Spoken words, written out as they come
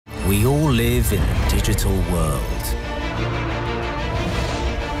We all live in a digital world.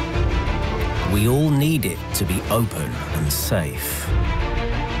 We all need it to be open and safe.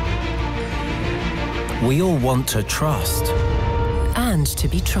 We all want to trust. And to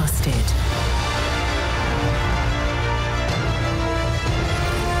be trusted.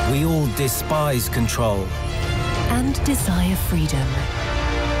 We all despise control. And desire freedom.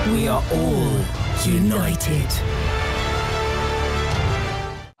 We are all united.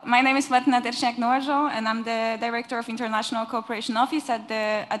 My name is Martina Tersiak-Noarjo, and I'm the Director of International Cooperation Office at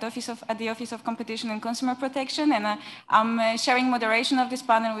the Office of Competition and Consumer Protection, and I'm sharing moderation of this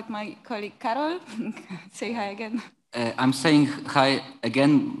panel with my colleague Karol. Say hi again. I'm saying hi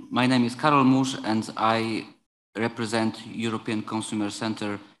again. My name is Karol Musz, and I represent European Consumer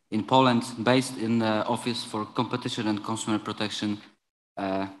Center in Poland, based in the Office for Competition and Consumer Protection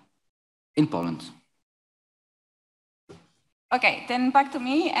in Poland. Okay, then back to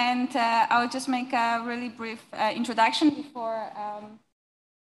me, and I'll just make a really brief introduction before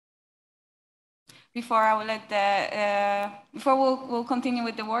we'll continue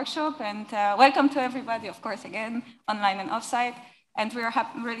with the workshop. And welcome to everybody, of course, again, online and offsite. And we are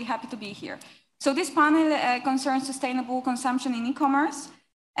really happy to be here. So this panel concerns sustainable consumption in e-commerce,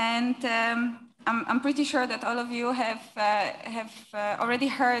 and I'm pretty sure that all of you have already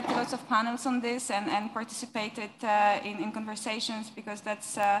heard lots of panels on this and participated in conversations, because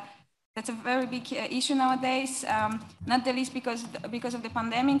that's a very big issue nowadays. Not the least because of the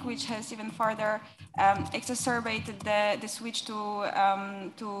pandemic, which has even further exacerbated the switch to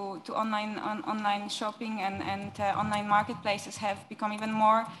online shopping, and online marketplaces have become even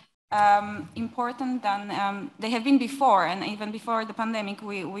more important than they have been before. And even before the pandemic,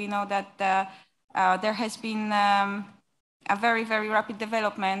 we know that there has been a very, very rapid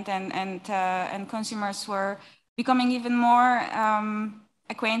development, and consumers were becoming even more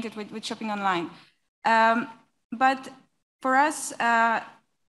acquainted with shopping online. But for us,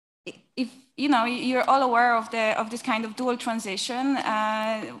 if you're all aware of this kind of dual transition.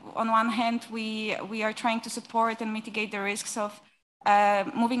 On one hand, we are trying to support and mitigate the risks of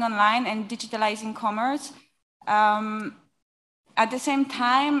moving online and digitalizing commerce. At the same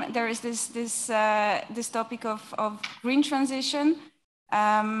time, there is this topic of green transition,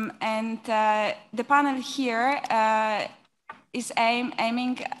 and the panel here is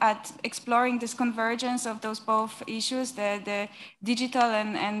aiming at exploring this convergence of those both issues, the digital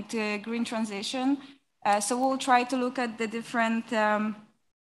and green transition. So we'll try to look at the different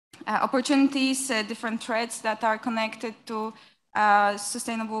opportunities, different threats that are connected to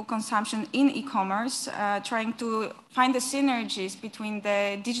sustainable consumption in e-commerce, trying to find the synergies between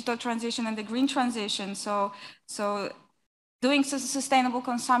the digital transition and the green transition. So doing sustainable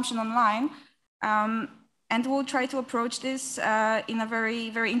consumption online, and we'll try to approach this in a very,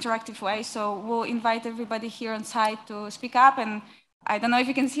 very interactive way. So we'll invite everybody here on site to speak up. And I don't know if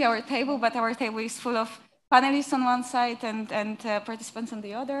you can see our table, but our table is full of panelists on one side and participants on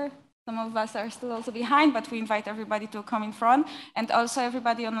the other. Some of us are still also behind, but we invite everybody to come in front. And also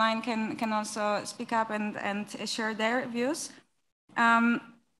everybody online can also speak up and share their views. When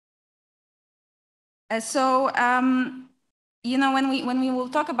we will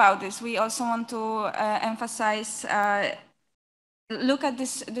talk about this, we also want to emphasize, look at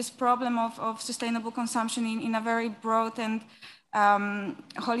this problem of sustainable consumption in a very broad and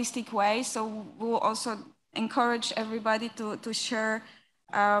holistic way. So we'll also encourage everybody to share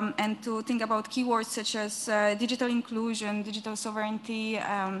and to think about keywords such as digital inclusion, digital sovereignty,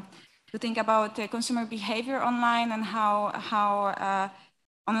 to think about consumer behavior online and how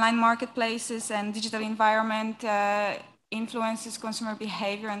online marketplaces and digital environment influences consumer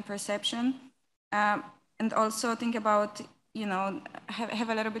behavior and perception. And also think about, have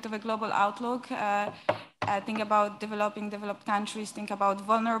a little bit of a global outlook. Think about developed countries, think about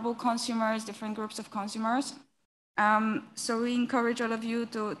vulnerable consumers, different groups of consumers. So we encourage all of you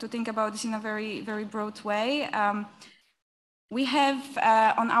to think about this in a very, very broad way. We have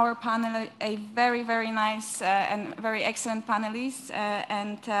on our panel a very, very nice and very excellent panelists,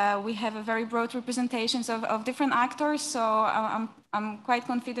 and we have a very broad representations of different actors. So I'm quite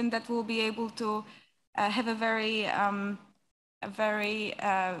confident that we'll be able to have a very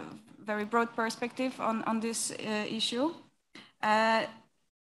broad perspective on this issue.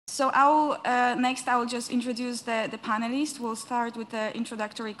 So next I will just introduce the panelists. We'll start with the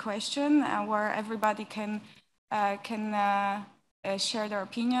introductory question where everybody can share their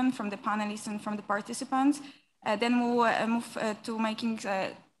opinion from the panelists and from the participants. Then we'll move to making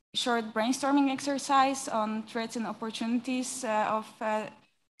a short brainstorming exercise on threats and opportunities of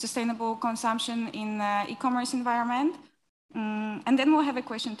sustainable consumption in e-commerce environment. And then we'll have a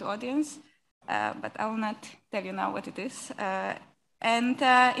question to audience, but I will not tell you now what it is. And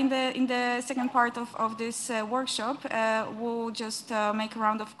in the second part of this workshop, we'll just make a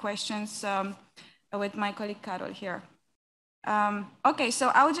round of questions with my colleague Carol here. Okay,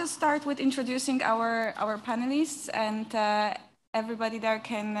 so I'll just start with introducing our panelists, and everybody there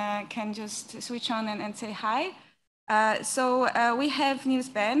can just switch on and say hi. So we have Niels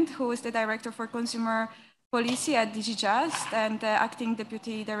Bent, who is the Director for Consumer Policy at DigiJust and Acting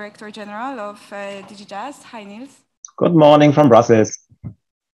Deputy Director General of DigiJust. Hi, Niels. Good morning from Brussels.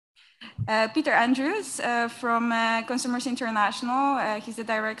 Peter Andrews from Consumers International. He's the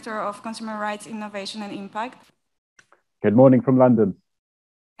Director of Consumer Rights, Innovation and Impact. Good morning from London.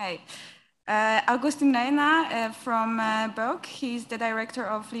 Hi. Augustin Reina from BOC. He's the Director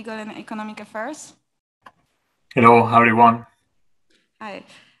of Legal and Economic Affairs. Hello, everyone. Hi.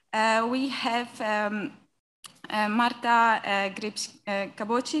 We have Marta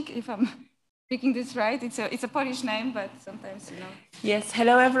Kabocik, if I'm speaking this right. It's a Polish name, but sometimes, you know. Yes,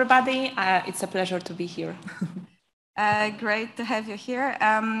 hello everybody. It's a pleasure to be here. Great to have you here.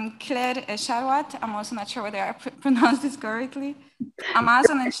 Claire Charwat, I'm also not sure whether I pronounced this correctly.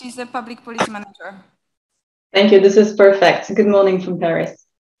 Amazon, and she's the Public Policy Manager. Thank you, this is perfect. Good morning from Paris.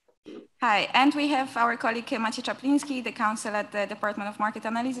 Hi, and we have our colleague Maciej Czapliński, the counsel at the Department of Market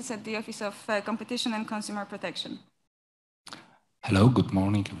Analysis at the Office of Competition and Consumer Protection. Hello, good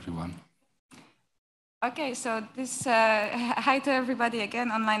morning, everyone. Okay, so this, hi to everybody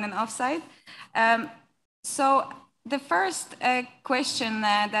again, online and offsite. So the first question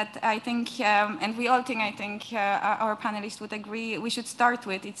that I think, and we all think, I think our panelists would agree, we should start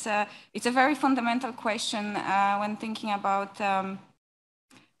with, it's a very fundamental question when thinking about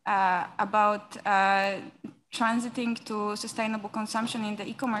transiting to sustainable consumption in the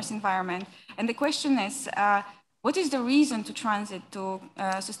e-commerce environment. And the question is, what is the reason to transit to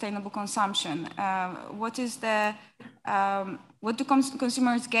sustainable consumption? What do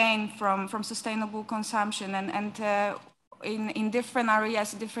consumers gain from sustainable consumption and in different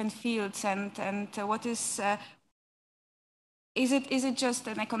areas, different fields, and what is it just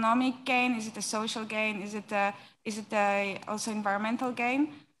an economic gain? Is it a social gain? Is it also environmental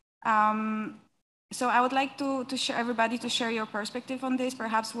gain? So I would like to share everybody to share your perspective on this.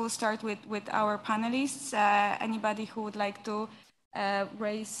 Perhaps we'll start with our panelists. Anybody who would like to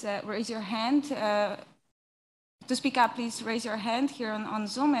raise your hand to speak up, please raise your hand here on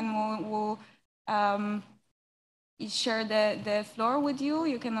Zoom, and we'll share the floor with you.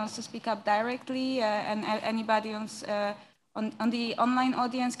 You can also speak up directly, and anybody on the online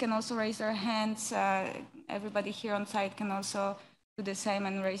audience can also raise their hands. Everybody here on site can also do the same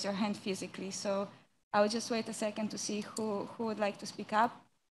and raise your hand physically. So I'll just wait a second to see who would like to speak up.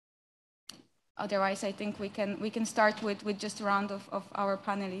 Otherwise, I think we can start with just a round of our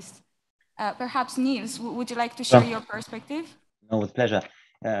panelists. Perhaps Niels, would you like to share your perspective? No, with pleasure.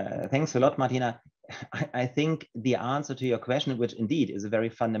 Thanks a lot, Martina. I think the answer to your question, which indeed is a very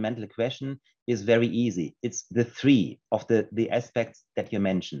fundamental question, is very easy. It's the three of the aspects that you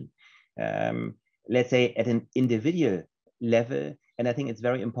mentioned. Let's say at an individual level, and I think it's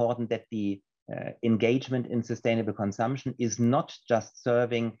very important that the engagement in sustainable consumption is not just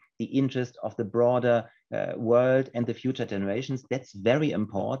serving the interest of the broader world and the future generations. That's very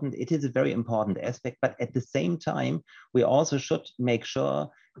important. It is a very important aspect, but at the same time, we also should make sure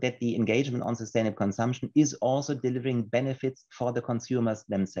that the engagement on sustainable consumption is also delivering benefits for the consumers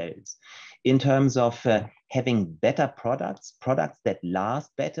themselves in terms of having better products that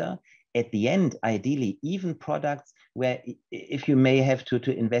last better. At the end, ideally, even products where if you may have to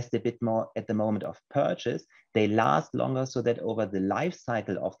invest a bit more at the moment of purchase, they last longer so that over the life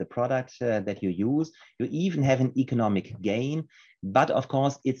cycle of the product that you use, you even have an economic gain. But of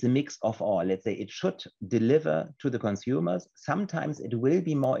course, it's a mix of all. Let's say it should deliver to the consumers. Sometimes it will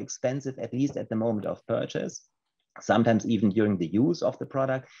be more expensive, at least at the moment of purchase, sometimes even during the use of the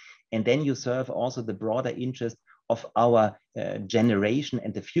product. And then you serve also the broader interest of our generation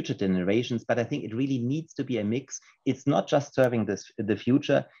and the future generations. But I think it really needs to be a mix. It's not just serving the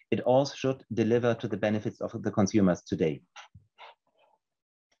future, it also should deliver to the benefits of the consumers today.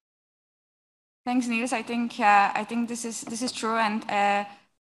 Thanks, Niels. I think this is true, and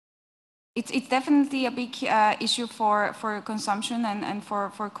it's definitely a big issue for consumption and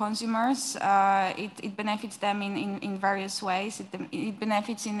for consumers. It benefits them in various ways. It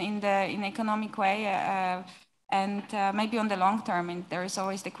benefits in economic way. And maybe on the long term, and there is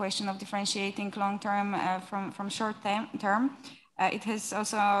always the question of differentiating long term from short term. It has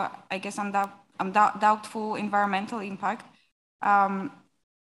also, I guess, doubtful environmental impact.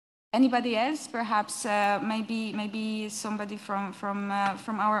 Anybody else? Perhaps maybe somebody from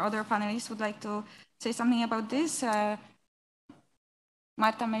our other panelists would like to say something about this.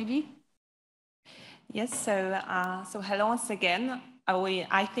 Marta, maybe. Yes. So hello once again.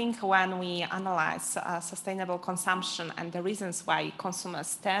 I think when we analyze sustainable consumption and the reasons why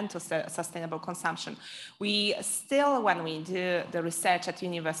consumers tend to sustainable consumption, we still, when we do the research at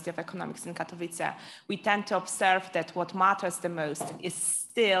University of Economics in Katowice, we tend to observe that what matters the most is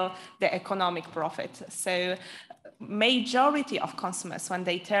still the economic profit. So majority of consumers, when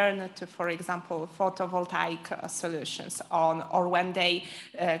they turn to, for example, photovoltaic solutions on, or when they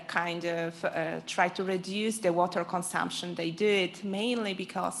try to reduce the water consumption, they do it mainly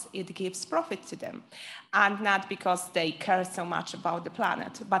because it gives profit to them and not because they care so much about the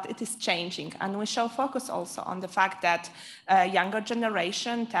planet. But it is changing, and we shall focus also on the fact that younger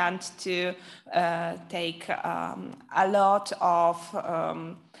generation tend to take a lot of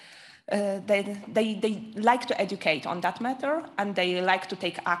they like to educate on that matter, and they like to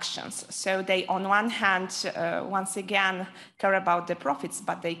take actions. So they, on one hand, once again, care about the profits,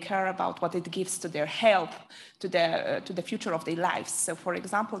 but they care about what it gives to their health, to the future of their lives. So, for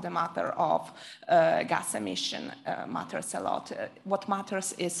example, the matter of gas emission matters a lot. What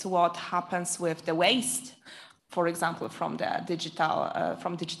matters is what happens with the waste, for example, from the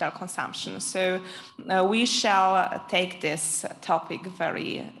digital consumption. So we shall take this topic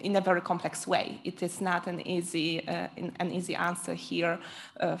in a very complex way. It is not an easy answer here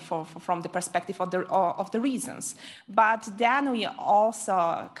from the perspective of the reasons. But then we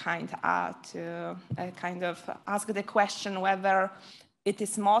also kind of ask the question whether it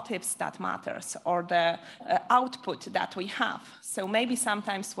is motives that matters or the output that we have. So maybe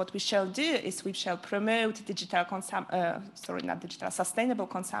sometimes what we shall do is we shall promote sustainable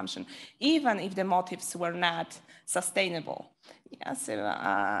consumption, even if the motives were not sustainable. Yeah,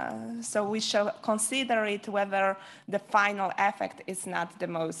 so we shall consider it whether the final effect is not the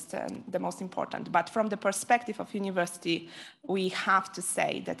most important. But from the perspective of university, we have to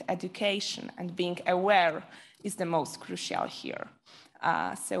say that education and being aware is the most crucial here.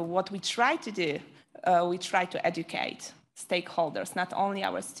 So what we try to do, we try to educate stakeholders, not only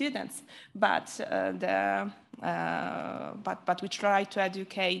our students, but we try to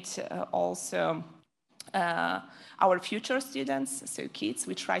educate also our future students, so kids.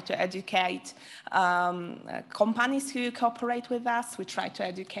 We try to educate companies who cooperate with us. We try to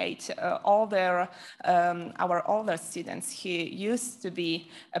educate our older students who used to be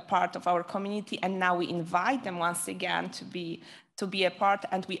a part of our community, and now we invite them once again to be a part,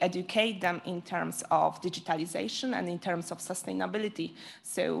 and we educate them in terms of digitalization and in terms of sustainability.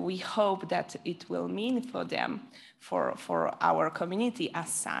 So we hope that it will mean for them, for our community as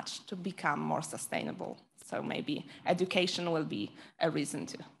such, to become more sustainable. So maybe education will be a reason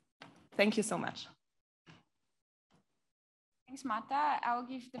to. Thank you so much. Thanks, Marta. I'll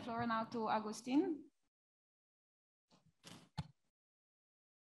give the floor now to Agustin.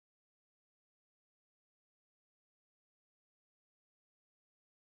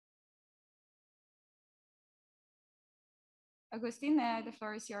 Agustin, the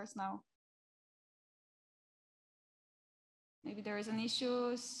floor is yours now. Maybe there is an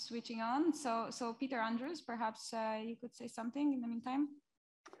issue switching on. So Peter Andrews, perhaps you could say something in the meantime.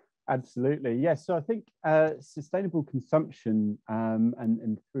 Absolutely, yes. So I think sustainable consumption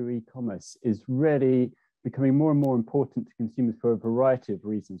and through e-commerce is really becoming more and more important to consumers for a variety of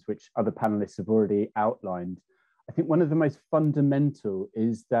reasons, which other panelists have already outlined. I think one of the most fundamental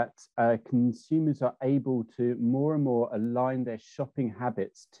is that consumers are able to more and more align their shopping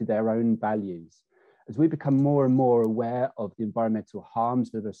habits to their own values. As we become more and more aware of the environmental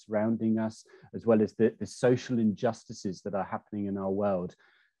harms that are surrounding us, as well as the social injustices that are happening in our world,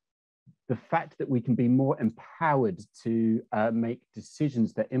 the fact that we can be more empowered to make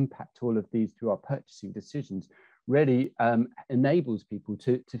decisions that impact all of these through our purchasing decisions really enables people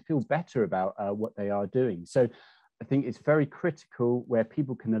to feel better about what they are doing. So I think it's very critical where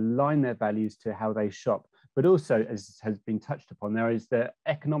people can align their values to how they shop, but also, as has been touched upon, there is the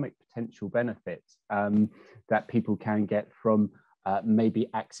economic potential benefits that people can get from maybe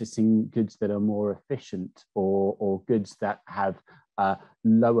accessing goods that are more efficient or goods that have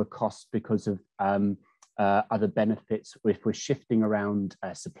lower costs because of other benefits. If we're shifting around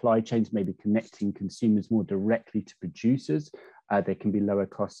supply chains, maybe connecting consumers more directly to producers, there can be lower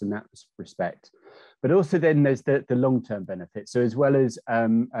costs in that respect. But also then there's the long-term benefits. So as well as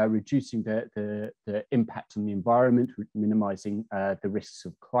reducing the impact on the environment, minimizing the risks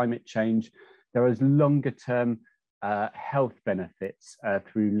of climate change, there is longer-term health benefits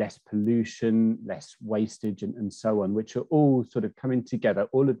through less pollution, less wastage, and so on, which are all sort of coming together,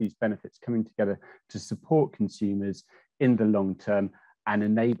 all of these benefits coming together to support consumers in the long term and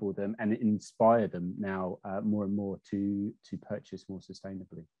enable them and inspire them now more and more to purchase more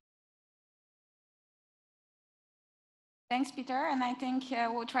sustainably. Thanks, Peter. And I think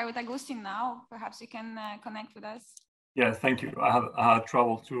we'll try with Agustin now. Perhaps you can connect with us. Yes, thank you. I had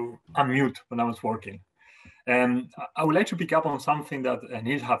trouble to unmute when I was working. I would like to pick up on something that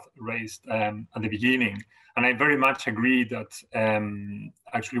Neil had raised at the beginning. And I very much agree that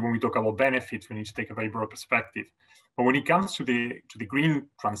actually when we talk about benefits, we need to take a very broad perspective. But when it comes to the green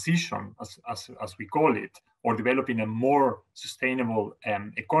transition, as we call it, or developing a more sustainable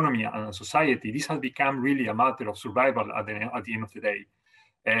economy and society, this has become really a matter of survival at the end of the day.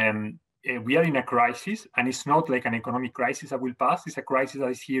 We are in a crisis, and it's not like an economic crisis that will pass. It's a crisis that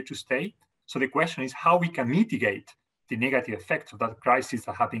is here to stay. So the question is how we can mitigate the negative effects of that crisis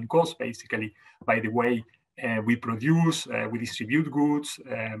that have been caused basically by the way we produce, we distribute goods,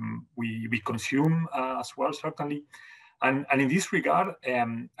 we consume as well, certainly. And in this regard,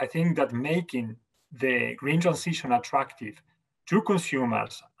 I think that making the green transition attractive to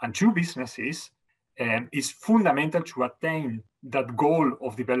consumers and to businesses is fundamental to attain that goal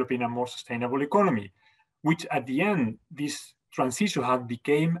of developing a more sustainable economy, which at the end, this transition has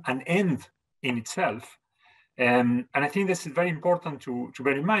become an end in itself. And I think this is very important to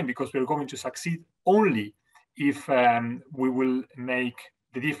bear in mind, because we're going to succeed only if we will make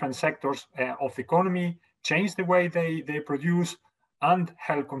the different sectors of the economy change the way they produce and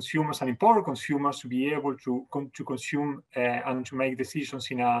help consumers and empower consumers to be able to consume and to make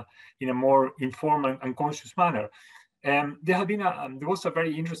decisions in a more informed and conscious manner. There was a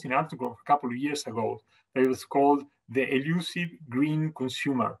very interesting article a couple of years ago that was called "The Elusive Green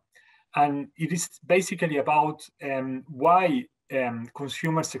Consumer," and it is basically about why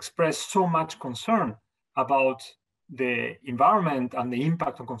consumers express so much concern about the environment and the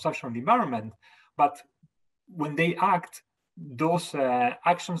impact on consumption on the environment, but when they act, those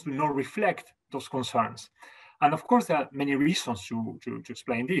actions do not reflect those concerns. And of course, there are many reasons to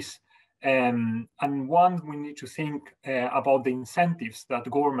explain this. And one, we need to think about the incentives that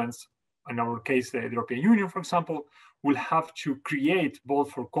governments, in our case, the European Union, for example, will have to create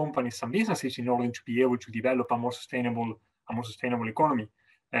both for companies and businesses in order to be able to develop a more sustainable economy.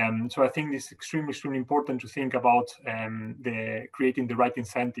 So I think it's extremely important to think about creating the right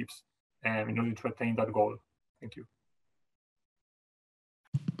incentives in order to attain that goal. Thank you.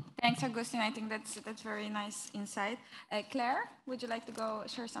 Thanks, Agustin. I think that's very nice insight. Claire, would you like to go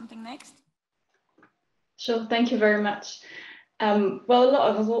share something next? Sure, thank you very much. Well, a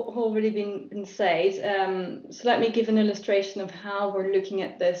lot has already been said. So let me give an illustration of how we're looking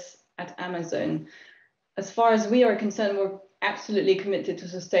at this at Amazon. As far as we are concerned, we're absolutely committed to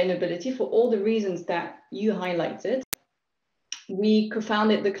sustainability for all the reasons that you highlighted. We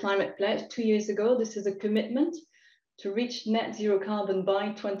co-founded the Climate Pledge 2 years ago. This is a commitment to reach net zero carbon by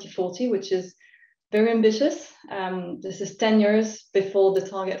 2040, which is very ambitious. This is 10 years before the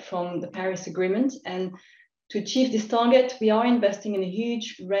target from the Paris Agreement. And to achieve this target, we are investing in a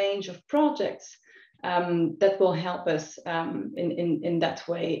huge range of projects that will help us in that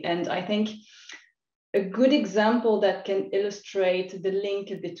way. And I think a good example that can illustrate the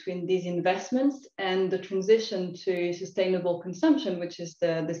link between these investments and the transition to sustainable consumption, which is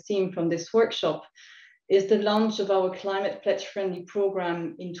the theme from this workshop, is the launch of our Climate Pledge Friendly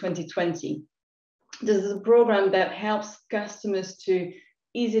program in 2020. This is a program that helps customers to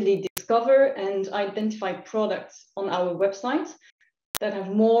easily discover and identify products on our website that have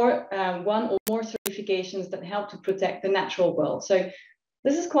one or more certifications that help to protect the natural world. So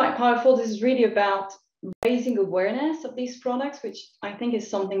this is quite powerful. This is really about raising awareness of these products, which I think is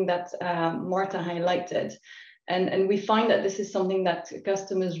something that Marta highlighted. And we find that this is something that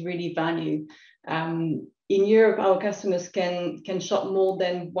customers really value. In Europe, our customers can shop more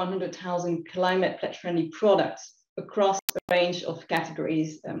than 100,000 Climate Pledge Friendly products across a range of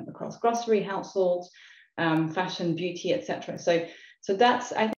categories, across grocery, households, fashion, beauty, etc. So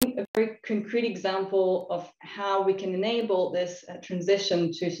that's, I think, a very concrete example of how we can enable this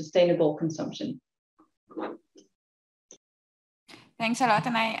transition to sustainable consumption. Thanks a lot.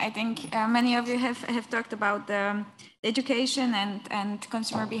 And I think many of you have talked about the education and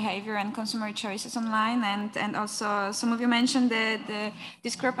consumer behavior and consumer choices online. And also some of you mentioned the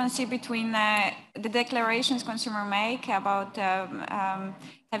discrepancy between the declarations consumers make about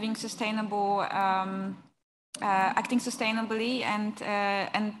having sustainable, acting sustainably and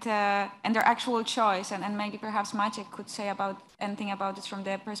their actual choice. And maybe perhaps Maciek could say anything about this from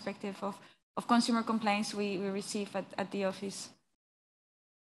the perspective of consumer complaints we receive at the office?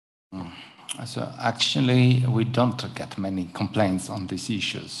 So actually, we don't get many complaints on these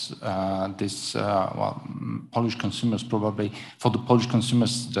issues. Polish consumers probably, for the Polish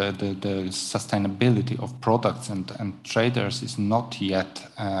consumers, the sustainability of products and traders is not yet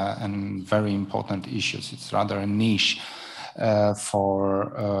a very important issue. It's rather a niche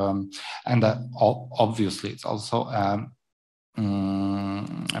obviously it's also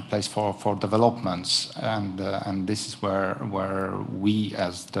a place for developments, and this is where we,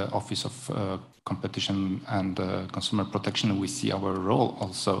 as the Office of Competition and Consumer Protection, we see our role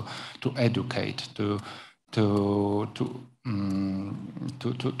also to educate, to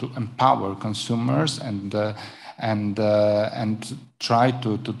empower consumers and try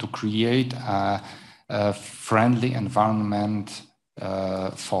to create a friendly environment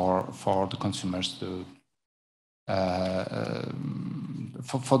for the consumers to.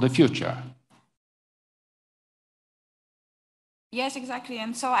 For the future. Yes, exactly,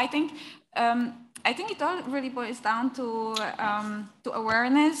 and so I think it all really boils down to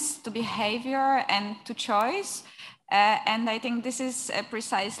awareness, to behavior, and to choice. And I think this is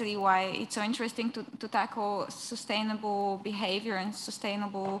precisely why it's so interesting to tackle sustainable behavior and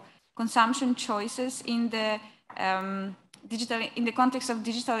sustainable consumption choices in the context of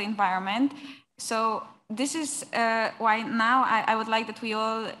digital environment. So this is why now I would like that we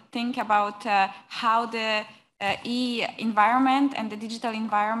all think about how the e-environment and the digital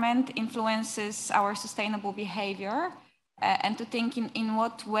environment influences our sustainable behavior, and to think in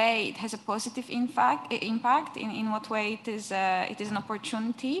what way it has a positive impact, in what way it is an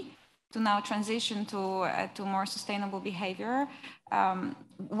opportunity to now transition to more sustainable behavior.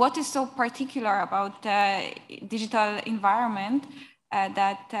 What is so particular about the digital environment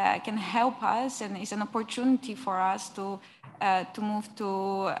that can help us and is an opportunity for us to move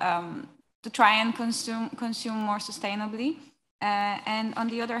to try and consume more sustainably, and on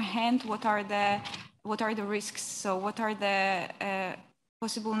the other hand, what are the risks? So what are the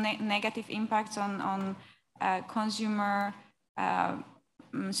possible negative impacts on consumer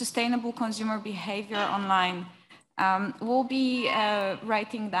sustainable consumer behavior online? We'll be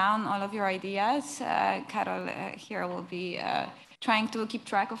writing down all of your ideas. Karol here will be trying to keep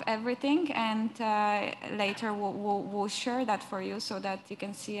track of everything, and later we'll share that for you so that you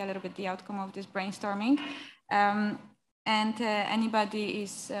can see a little bit the outcome of this brainstorming. And anybody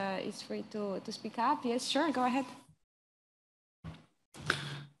is free to speak up. Yes, sure, go ahead.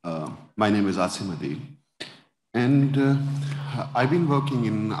 My name is Asim Adil, and I've been working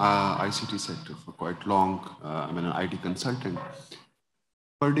in ICT sector for quite long. I'm an IT consultant.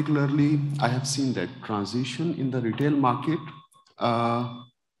 Particularly, I have seen that transition in the retail market.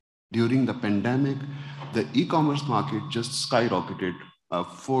 During the pandemic, the e-commerce market just skyrocketed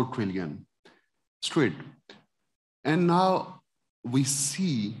 4 trillion straight. And now we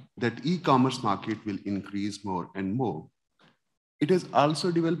see that e-commerce market will increase more and more. It is also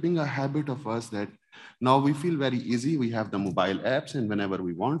developing a habit of us that now we feel very easy. We have the mobile apps, and whenever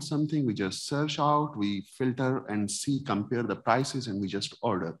we want something, we just search out, we filter and see, compare the prices, and we just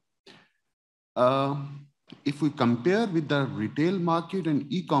order. If we compare with the retail market and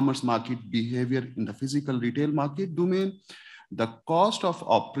e-commerce market behavior in the physical retail market domain, the cost of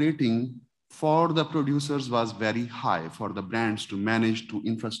operating for the producers was very high, for the brands to manage to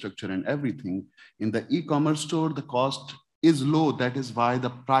infrastructure and everything. In the e-commerce store, the cost is low. That is why the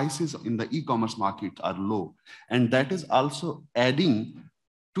prices in the e-commerce market are low. And that is also adding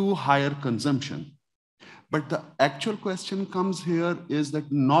to higher consumption. But the actual question comes here is that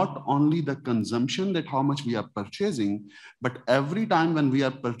not only the consumption, that how much we are purchasing, but every time when we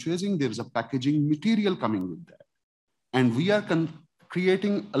are purchasing, there is a packaging material coming with that. And we are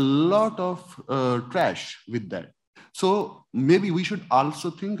creating a lot of trash with that. So maybe we should also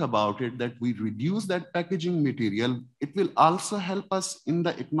think about it that we reduce that packaging material. It will also help us in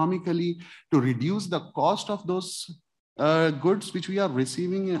the economically to reduce the cost of those goods which we are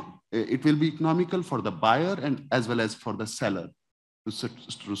receiving. It will be economical for the buyer and as well as for the seller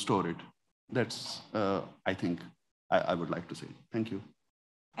to store it. That's, I think, I would like to say. Thank you.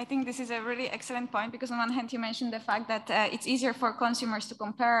 I think this is a really excellent point, because on one hand you mentioned the fact that it's easier for consumers to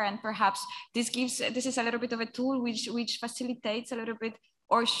compare, and perhaps this is a little bit of a tool which facilitates a little bit,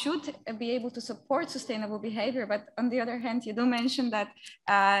 or should be able to support sustainable behavior. But on the other hand, you do mention that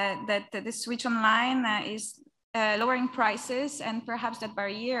the switch online is lowering prices, and perhaps that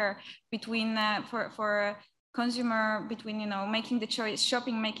barrier between for consumer between making the choice,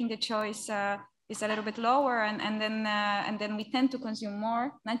 shopping, making the choice is a little bit lower, and then we tend to consume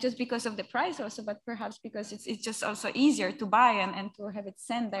more, not just because of the price also, but perhaps because it's just also easier to buy and to have it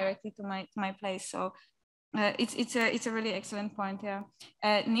sent directly to my place. So it's a really excellent point. Yeah.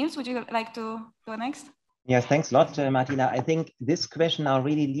 Niels, would you like to go next? Yes, thanks a lot, Martina. I think this question now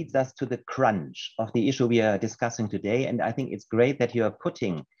really leads us to the crunch of the issue we are discussing today. And I think it's great that you are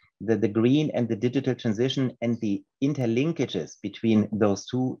putting the green and the digital transition and the interlinkages between those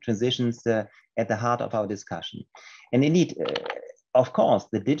two transitions at the heart of our discussion. And indeed, of course,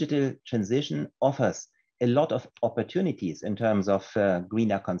 the digital transition offers a lot of opportunities in terms of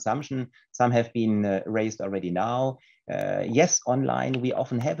greener consumption. Some have been raised already now. Yes, online, we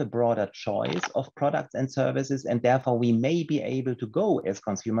often have a broader choice of products and services, and therefore we may be able to go as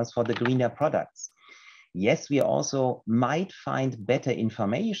consumers for the greener products. Yes, we also might find better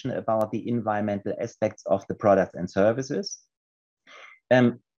information about the environmental aspects of the products and services.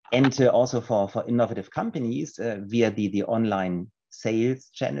 And also for innovative companies via the online sales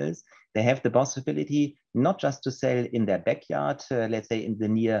channels, they have the possibility not just to sell in their backyard, let's say in the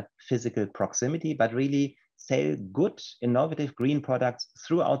near physical proximity, but really sell good, innovative green products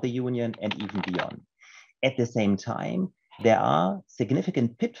throughout the Union and even beyond. At the same time, there are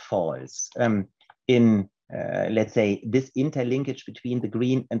significant pitfalls in, let's say, this interlinkage between the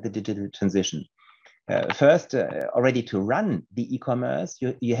green and the digital transition. First, already to run the e-commerce,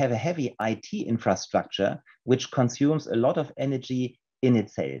 you have a heavy IT infrastructure, which consumes a lot of energy in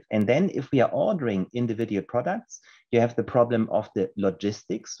itself. And then if we are ordering individual products, you have the problem of the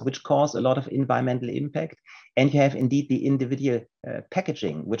logistics, which cause a lot of environmental impact. And you have indeed the individual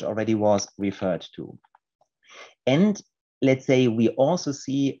packaging, which already was referred to. And let's say we also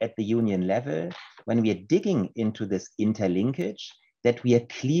see at the Union level, when we are digging into this interlinkage, that we are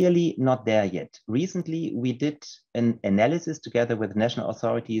clearly not there yet. Recently, we did an analysis together with national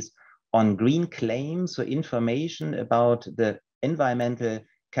authorities on green claims, so information about the environmental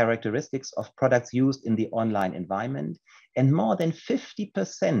characteristics of products used in the online environment. And more than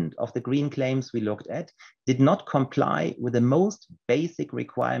 50% of the green claims we looked at did not comply with the most basic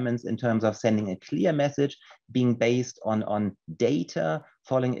requirements in terms of sending a clear message, being based on data,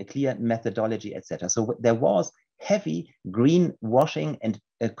 following a clear methodology, etc. So there was heavy greenwashing and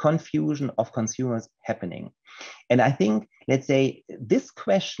a confusion of consumers happening. And I think, let's say, this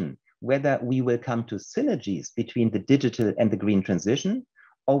question, whether we will come to synergies between the digital and the green transition,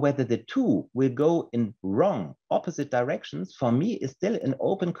 or whether the two will go in wrong, opposite directions, for me is still an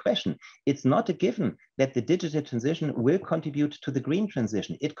open question. It's not a given that the digital transition will contribute to the green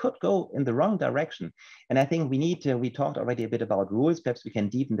transition. It could go in the wrong direction. And I think we need to, we talked already a bit about rules, perhaps we can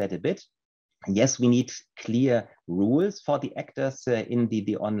deepen that a bit. Yes, we need clear rules for the actors in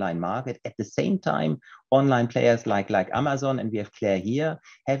the online market. At the same time, online players like Amazon, and we have Claire here,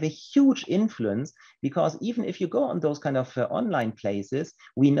 have a huge influence, because even if you go on those kind of online places,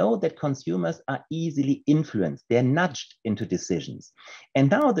 we know that consumers are easily influenced. They're nudged into decisions.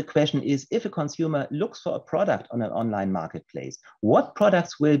 And now the question is, if a consumer looks for a product on an online marketplace, what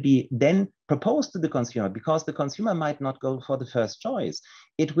products will be then proposed to the consumer? Because the consumer might not go for the first choice.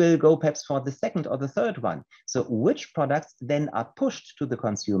 It will go perhaps for the second or the third one. So which products then are pushed to the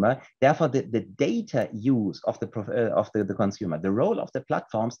consumer? Therefore, the data use of the consumer, the role of the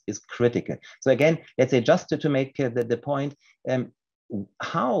platforms is critical. So again, let's say just to make the point,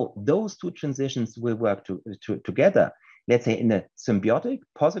 how those two transitions will work together, let's say in a symbiotic,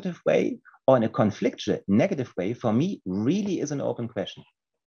 positive way, or in a conflictual, negative way, for me, really is an open question.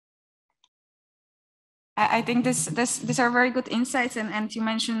 I think these are very good insights, and you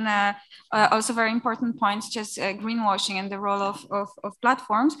mentioned also very important points, just greenwashing and the role of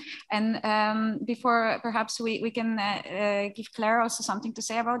platforms. And before perhaps we can give Claire also something to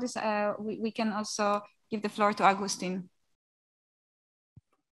say about this, we can also give the floor to Agustin.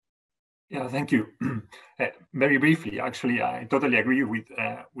 Yeah, thank you. Very briefly, actually, I totally agree with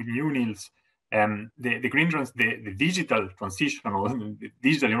you, Niels. The digital transition, or the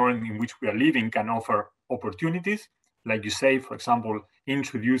digital environment in which we are living, can offer opportunities, like you say, for example,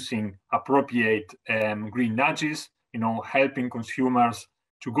 introducing appropriate green nudges, helping consumers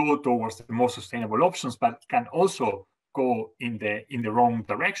to go towards the more sustainable options, but can also go in the wrong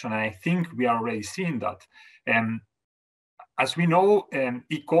direction. And I think we are already seeing that. As we know,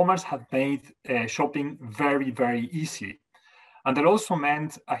 e-commerce has made shopping very, very easy. And that also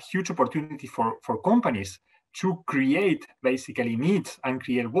meant a huge opportunity for companies to create basically needs and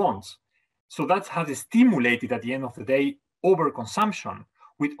create wants. So that has stimulated, at the end of the day, overconsumption,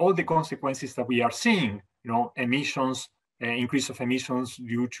 with all the consequences that we are seeing, emissions, increase of emissions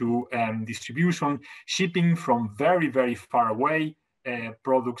due to distribution, shipping from very, very far away,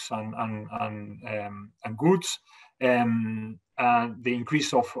 products and goods, and the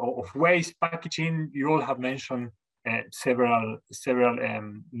increase of waste, packaging. You all have mentioned several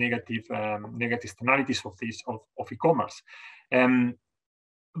negative externalities of this of e-commerce.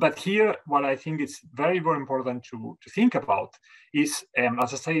 But here, what I think is very, very important to think about is,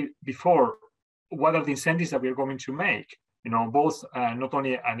 as I said before, what are the incentives that we are going to make? You know, both not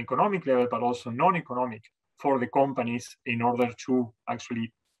only an economic level, but also non-economic for the companies in order to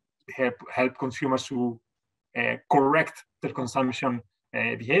actually help consumers to correct their consumption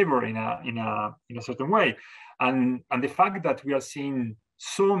behavior in a certain way. And the fact that we are seeing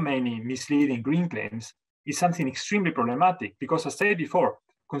so many misleading green claims is something extremely problematic, because as I said before,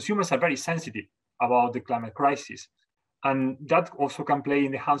 consumers are very sensitive about the climate crisis. And that also can play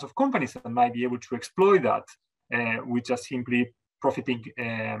in the hands of companies that might be able to exploit that with just simply profiting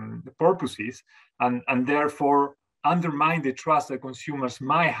purposes, and therefore undermine the trust that consumers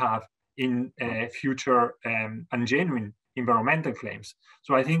might have in future and genuine environmental claims.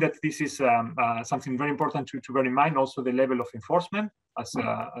 So I think that this is something very important to bear in mind. Also the level of enforcement, as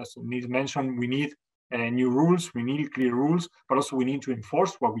Nils mentioned, we need new rules, we need clear rules, but also we need to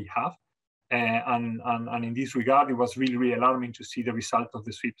enforce what we have. And in this regard, it was really, really alarming to see the result of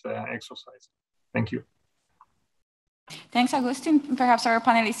the SWIFT exercise. Thank you. Thanks, Agustin. Perhaps our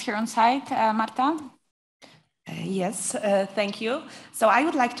panelists here on site, Marta? Yes, thank you. So I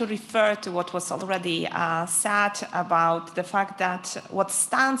would like to refer to what was already said about the fact that what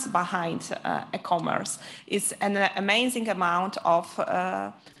stands behind e-commerce is an amazing amount of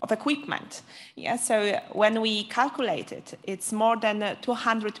equipment. Yeah, so when we calculate it, it's more than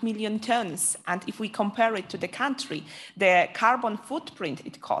 200 million tons. And if we compare it to the country, the carbon footprint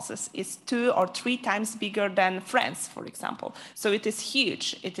it causes is 2 or 3 times bigger than France, for example. So it is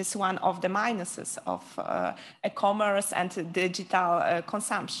huge. It is one of the minuses of e-commerce and digital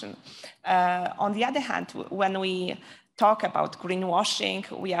consumption. On the other hand, when we talk about greenwashing,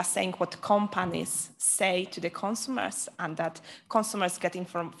 we are saying what companies say to the consumers, and that consumers get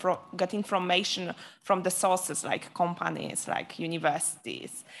information from the sources like companies, like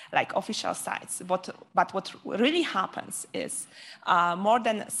universities, like official sites. But what really happens is more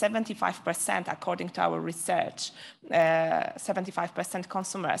than 75%, according to our research, 75%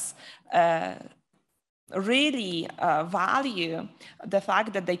 consumers really value the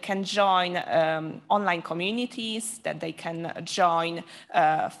fact that they can join online communities, that they can join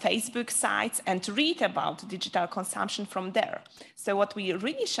Facebook sites and read about digital consumption from there. So what we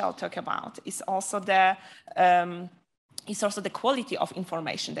really shall talk about is also the quality of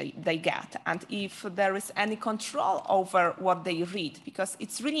information they get, and if there is any control over what they read, because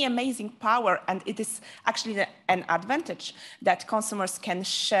it's really amazing power, and it is actually an advantage that consumers can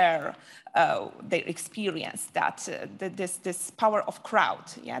share their experience, that this power of crowd,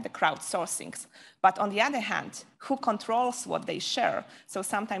 the crowdsourcing. But on the other hand, who controls what they share? So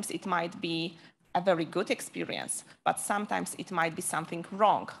sometimes it might be a very good experience, but sometimes it might be something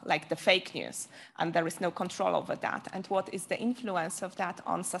wrong, like the fake news, and there is no control over that. And what is the influence of that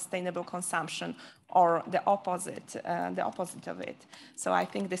on sustainable consumption, or the opposite of it? So I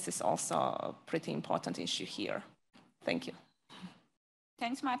think this is also a pretty important issue here. Thank you.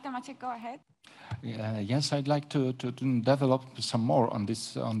 Thanks, Marta. Maciek, go ahead. Yes, I'd like to develop some more on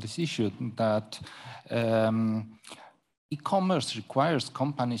this issue, that e-commerce requires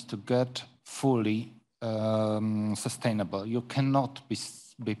companies to get fully sustainable. You cannot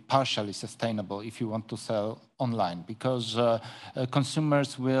be partially sustainable if you want to sell online, because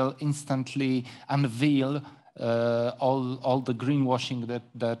consumers will instantly unveil all the greenwashing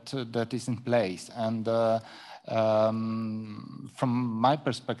that is in place. And from my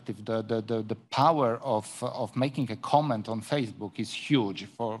perspective, the power of making a comment on Facebook is huge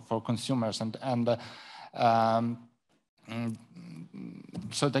for consumers, and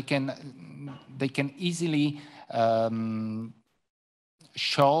so they can easily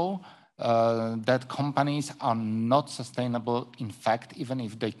show that companies are not sustainable, in fact, even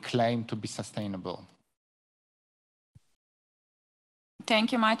if they claim to be sustainable.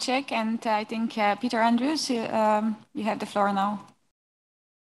 Thank you, Maciek. And I think Peter Andrews, you have the floor now.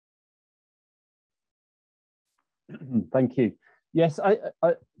 Thank you. Yes,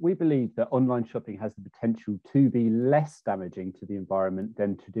 we believe that online shopping has the potential to be less damaging to the environment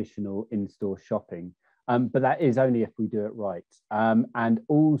than traditional in-store shopping. But that is only if we do it right. And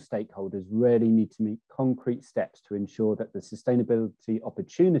all stakeholders really need to make concrete steps to ensure that the sustainability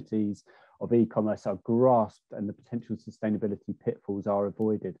opportunities of e-commerce are grasped and the potential sustainability pitfalls are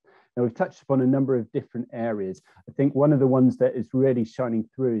avoided. Now, we've touched upon a number of different areas. I think one of the ones that is really shining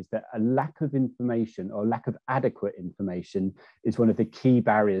through is that a lack of information or lack of adequate information is one of the key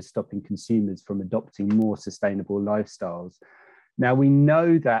barriers stopping consumers from adopting more sustainable lifestyles. Now, we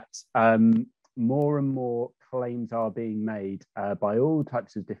know that more and more claims are being made by all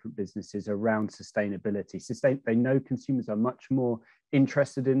types of different businesses around sustainability. They know consumers are much more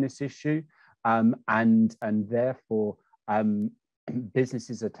interested in this issue, and therefore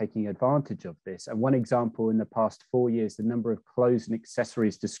businesses are taking advantage of this. And one example, in the past 4 years, the number of clothes and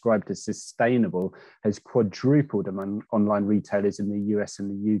accessories described as sustainable has quadrupled among online retailers in the US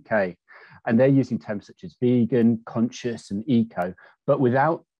and the UK. And they're using terms such as vegan, conscious, and eco, but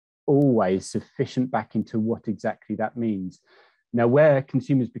without always sufficient backing to what exactly that means. Now, where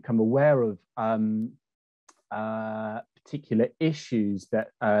consumers become aware of particular issues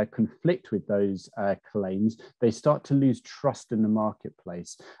that conflict with those claims, they start to lose trust in the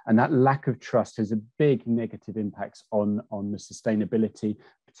marketplace. And that lack of trust has a big negative impacts on the sustainability,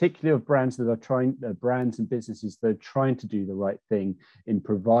 particularly of brands that are trying, brands and businesses that are trying to do the right thing in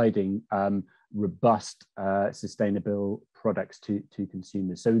providing robust, sustainable products to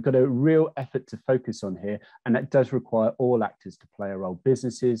consumers. So we've got a real effort to focus on here, and that does require all actors to play a role: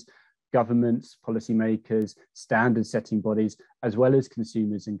 businesses, governments, policymakers, standard setting bodies, as well as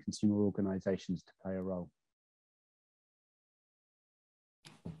consumers and consumer organizations to play a role.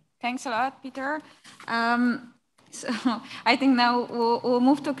 Thanks a lot, Peter. So I think now we'll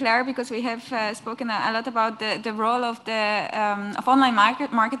move to Claire, because we have spoken a lot about the role of the of online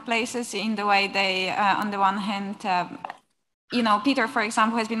marketplaces in the way they, on the one hand, you know, Peter, for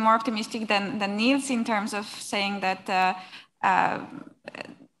example, has been more optimistic than Niels in terms of saying that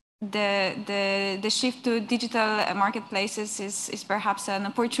the shift to digital marketplaces is perhaps an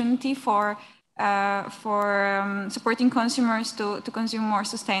opportunity for supporting consumers to consume more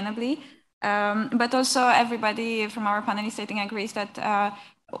sustainably. But also everybody from our panelists, I think, agrees that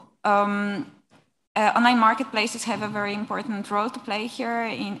online marketplaces have a very important role to play here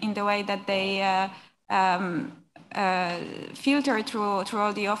in the way that they filter through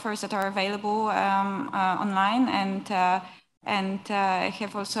all the offers that are available online, and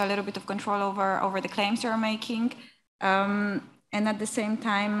have also a little bit of control over the claims they're making, and at the same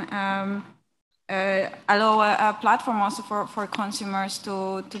time allow a platform also for consumers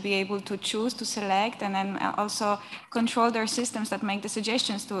to be able to choose, to select, and then also control their systems that make the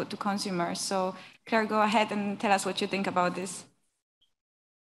suggestions to consumers. So Claire, go ahead and tell us what you think about this.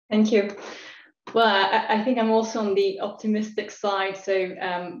 Thank you. Well, I think I'm also on the optimistic side. So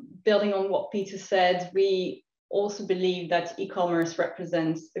building on what Peter said, we also believe that e-commerce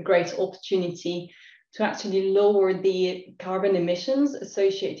represents a great opportunity to actually lower the carbon emissions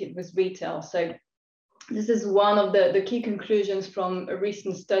associated with retail. So this is one of the key conclusions from a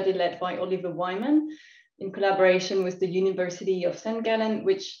recent study led by Oliver Wyman in collaboration with the University of St. Gallen,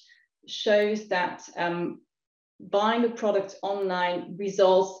 which shows that buying a product online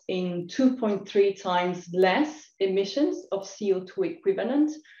results in 2.3 times less emissions of CO2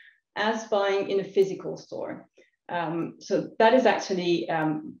 equivalent as buying in a physical store. So that is actually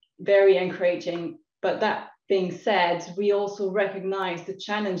very encouraging. But that being said, we also recognize the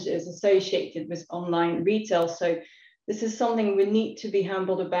challenges associated with online retail. So this is something we need to be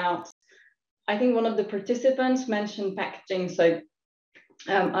humbled about. I think one of the participants mentioned packaging. So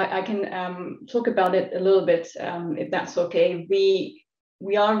I can talk about it a little bit, if that's okay.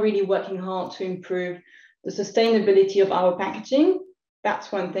 We are really working hard to improve the sustainability of our packaging.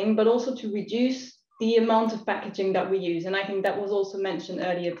 That's one thing, but also to reduce the amount of packaging that we use. And I think that was also mentioned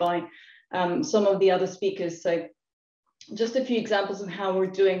earlier by some of the other speakers. So just a few examples of how we're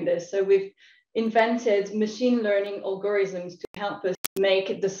doing this. So we've invented machine learning algorithms to help us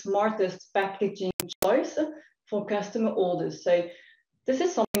make the smartest packaging choice for customer orders. So this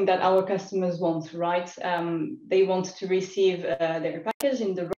is something that our customers want, right? They want to receive their package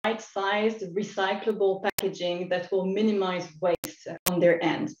in the right size, the recyclable packaging that will minimize waste on their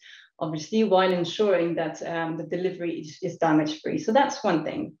end, obviously, while ensuring that the delivery is damage-free. So that's one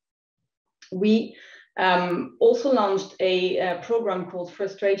thing. We also launched a program called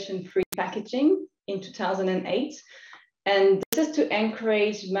Frustration-Free Packaging in 2008. And this is to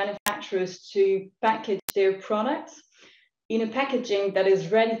encourage manufacturers to package their products in a packaging that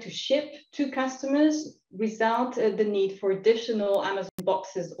is ready to ship to customers without the need for additional Amazon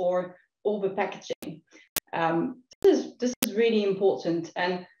boxes or over packaging. This is really important.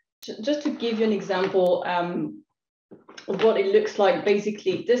 And Just to give you an example of what it looks like,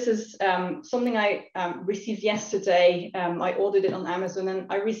 basically, this is something I received yesterday. I ordered it on Amazon and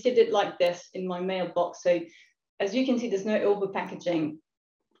I received it like this in my mailbox. So as you can see, there's no over packaging.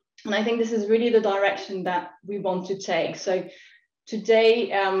 And I think this is really the direction that we want to take. So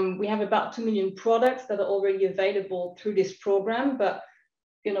today, we have about 2 million products that are already available through this program. But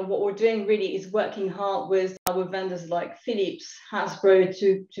what we're doing really is working hard with our vendors like Philips, Hasbro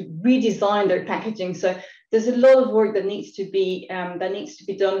to redesign their packaging. So there's a lot of work that needs to be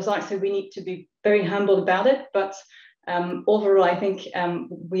done. As I said, we need to be very humble about it. But overall, I think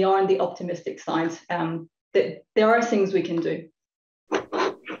we are on the optimistic side. There are things we can do.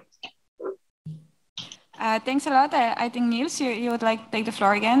 Thanks a lot. I think, Niels, you would like to take the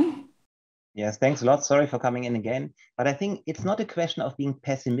floor again. Yes, thanks a lot. Sorry for coming in again. But I think it's not a question of being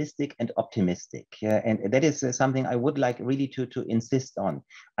pessimistic and optimistic. And that is something I would like really to insist on.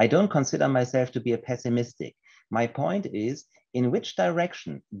 I don't consider myself to be a pessimistic. My point is in which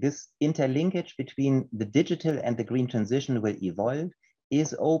direction this interlinkage between the digital and the green transition will evolve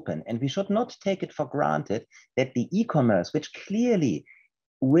is open. And we should not take it for granted that the e-commerce, which clearly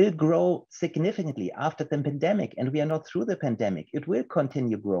will grow significantly after the pandemic, and we are not through the pandemic, it will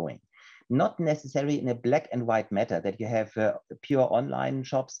continue growing. Not necessarily in a black and white matter that you have pure online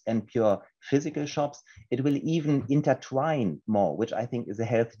shops and pure physical shops. It will even intertwine more, which I think is a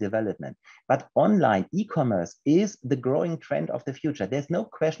healthy development. But online e-commerce is the growing trend of the future. There's no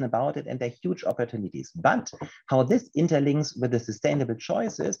question about it, and there are huge opportunities. But how this interlinks with the sustainable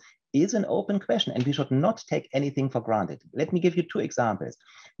choices is an open question, and we should not take anything for granted. Let me give you two examples.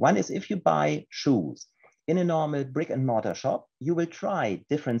 One is if you buy shoes, in a normal brick and mortar shop, you will try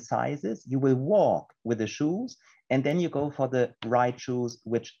different sizes, you will walk with the shoes, and then you go for the right shoes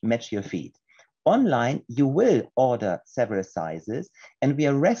which match your feet. Online, you will order several sizes, and we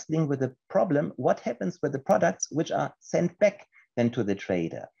are wrestling with the problem, what happens with the products which are sent back then to the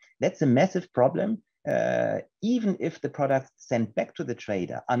trader? That's a massive problem. Even if the products sent back to the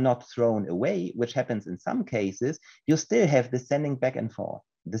trader are not thrown away, which happens in some cases, you still have the sending back and forth.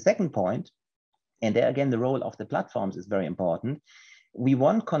 The second point, and there again, the role of the platforms is very important. We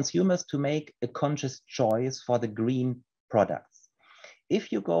want consumers to make a conscious choice for the green products.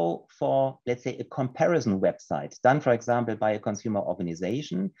 If you go for, let's say, a comparison website done, for example, by a consumer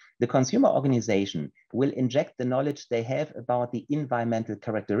organization, the consumer organization will inject the knowledge they have about the environmental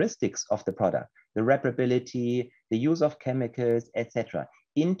characteristics of the product, the reparability, the use of chemicals, etc.,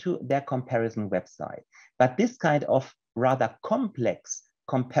 into their comparison website. But this kind of rather complex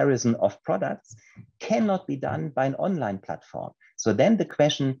comparison of products cannot be done by an online platform. So then the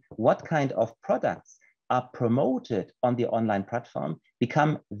question, what kind of products are promoted on the online platform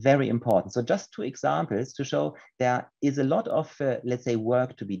become very important. So just two examples to show there is a lot of, let's say,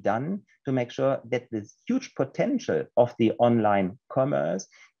 work to be done to make sure that this huge potential of the online commerce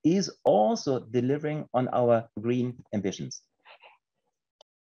is also delivering on our green ambitions.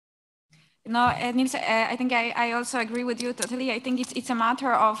 No, Niels, I think I also agree with you totally. I think it's a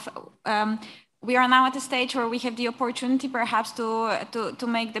matter of we are now at a stage where we have the opportunity perhaps to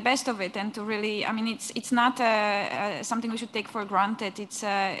make the best of it and to really, I mean, it's not something we should take for granted. It's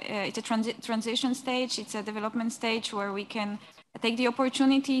a transition stage, it's a development stage where we can take the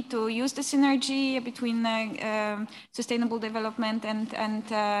opportunity to use the synergy between sustainable development and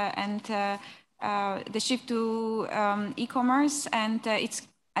the shift to e-commerce, and it's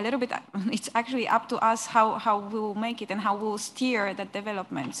a little bit, it's actually up to us how we will make it and how we'll steer that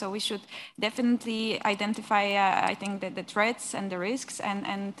development. So we should definitely identify, I think, the threats and the risks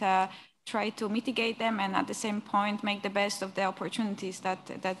and try to mitigate them, and at the same point make the best of the opportunities that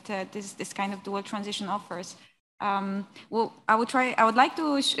this kind of dual transition offers. Well, I would like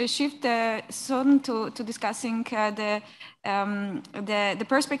to shift soon to discussing the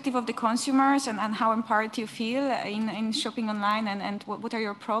perspective of the consumers and how empowered you feel in shopping online, and what are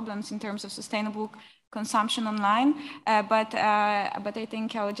your problems in terms of sustainable consumption online. But I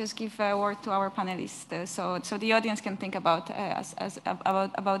think I will just give a word to our panelists, so the audience can think about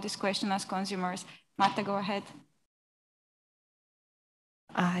about this question as consumers. Marta, go ahead.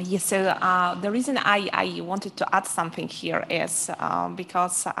 Yes, so the reason I wanted to add something here is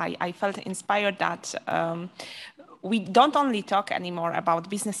because I felt inspired that we don't only talk anymore about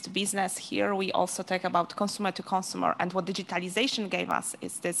business to business here, we also talk about consumer to consumer. And what digitalization gave us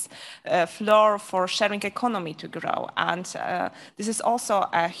is this floor for sharing economy to grow. And this is also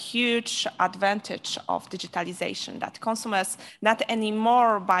a huge advantage of digitalization, that consumers not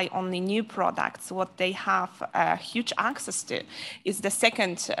anymore buy only new products. What they have huge access to is the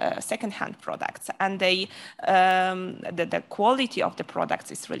second-hand products. And the quality of the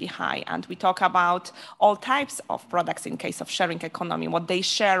products is really high. And we talk about all types of products in case of sharing economy. What they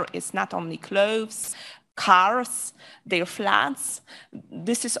share is not only clothes, cars, their flats.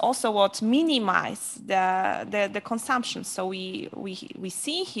 This is also what minimize the consumption. So we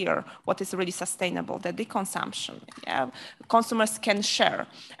see here what is really sustainable, the deconsumption. Yeah? Consumers can share.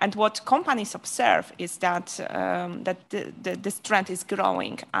 And what companies observe is that, this trend is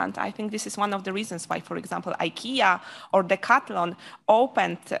growing. And I think this is one of the reasons why, for example, IKEA or Decathlon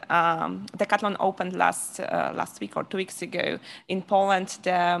opened last week or 2 weeks ago in Poland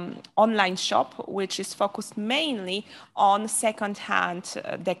the online shop, which is focused mainly on second-hand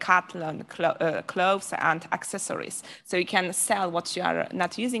Decathlon clothes and accessories. So you can sell what you are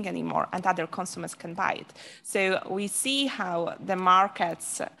not using anymore and other consumers can buy it. So we see how the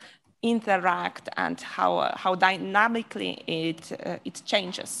markets interact and how dynamically it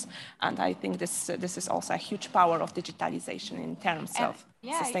changes. And I think this is also a huge power of digitalization in terms of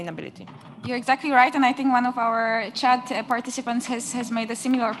sustainability. You're exactly right, and I think one of our chat participants has made a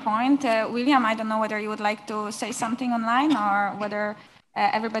similar point. William, I don't know whether you would like to say something online or whether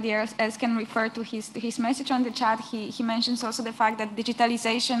everybody else can refer to his message on the chat. He mentions also the fact that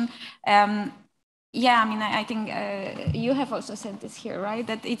digitalization yeah, I mean, I think you have also said this here, right?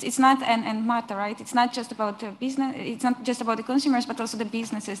 That it's not and Marta, right? It's not just about the business. It's not just about the consumers, but also the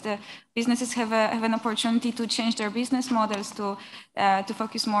businesses. The businesses have an opportunity to change their business models to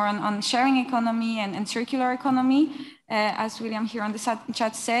focus more on sharing economy and circular economy, as William here on the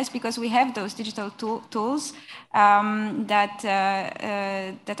chat says, because we have those digital tools that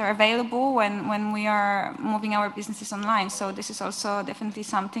are available when we are moving our businesses online. So this is also definitely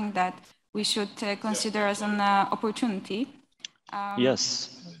something that we should consider as an opportunity. Yes,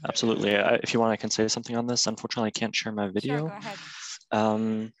 absolutely. If you want, I can say something on this. Unfortunately, I can't share my video. Sure, go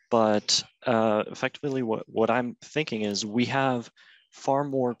ahead. But effectively, what I'm thinking is we have far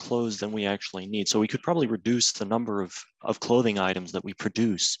more clothes than we actually need. So we could probably reduce the number of clothing items that we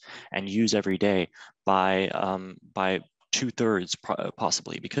produce and use every day by 2/3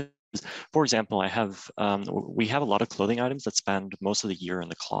 possibly, because for example, we have a lot of clothing items that spend most of the year in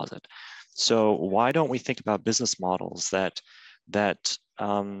the closet. So why don't we think about business models that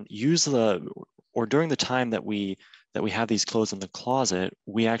use or during the time that we have these clothes in the closet,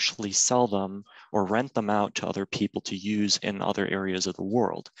 we actually sell them or rent them out to other people to use in other areas of the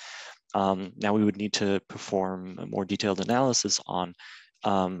world. Now we would need to perform a more detailed analysis on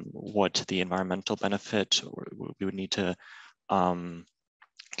what the environmental benefit, or we would need to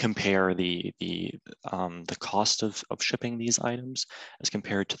compare the cost of shipping these items as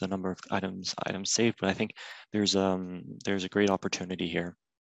compared to the number of items saved. But I think there's a great opportunity here.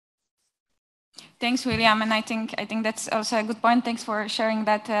 Thanks, William, and I think that's also a good point. Thanks for sharing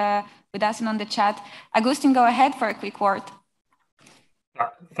that with us and on the chat. Agustin, go ahead for a quick word.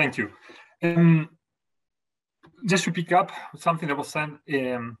 Thank you. Just to pick up something that was said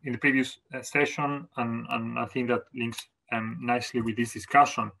in the previous session, and I think that links nicely with this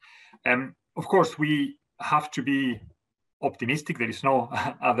discussion. Of course, we have to be optimistic. There is no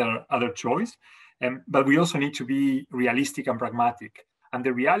other choice, but we also need to be realistic and pragmatic. And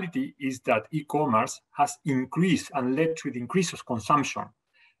the reality is that e-commerce has increased and led to the increase of consumption.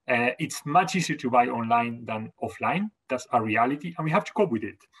 It's much easier to buy online than offline. That's a reality, and we have to cope with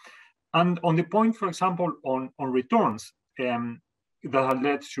it. And on the point, for example, on returns that have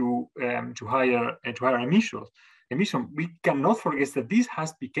led to higher emissions, we cannot forget that this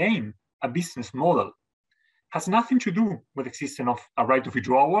has become a business model. Has nothing to do with the existence of a right of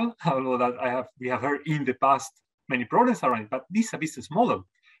withdrawal, although that we have heard in the past many problems around it, but this is a business model.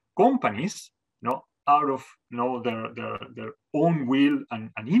 Companies, out of their own will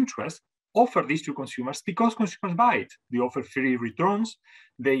and interest, offer this to consumers because consumers buy it. They offer free returns.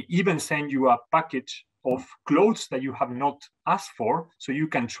 They even send you a package of clothes that you have not asked for, so you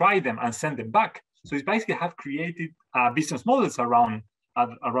can try them and send them back. So it's basically have created business models around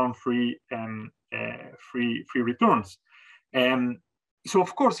free returns. So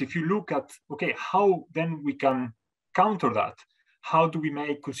of course, if you look at how then we can counter that, how do we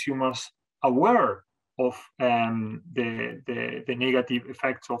make consumers aware of the negative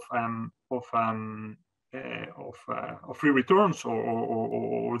effects of free returns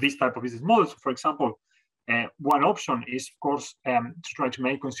or this type of business models? For example, one option is, of course, to try to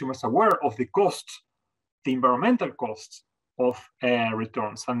make consumers aware of the costs, the environmental costs of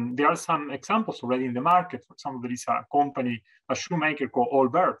returns. And there are some examples already in the market. For example, there is a company, a shoemaker called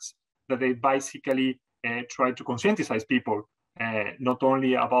Allbirds, that they basically try to conscientize people not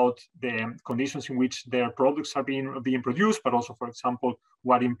only about the conditions in which their products are being produced, but also, for example,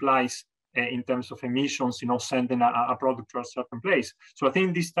 what implies in terms of emissions, sending a product to a certain place. So I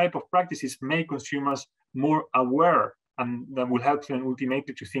think this type of practices make consumers more aware, and that will help them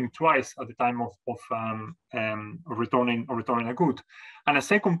ultimately to think twice at the time of returning a good. And a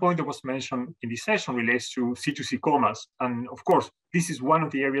second point that was mentioned in this session relates to C2C commerce. And of course, this is one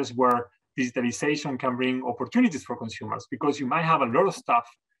of the areas where digitalization can bring opportunities for consumers, because you might have a lot of stuff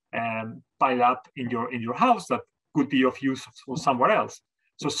piled up in your house that could be of use for somewhere else.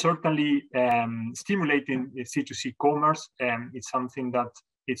 So certainly stimulating C2C commerce is something that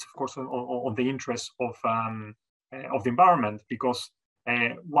it's of course on the interest of the environment, because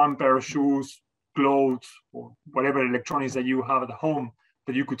one pair of shoes, clothes, or whatever electronics that you have at home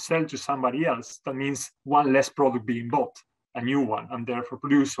that you could sell to somebody else, that means one less product being bought, a new one, and therefore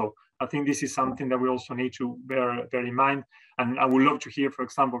produced. So I think this is something that we also need to bear in mind. And I would love to hear, for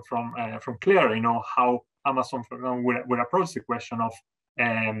example, from Claire, how Amazon, for example, would approach the question of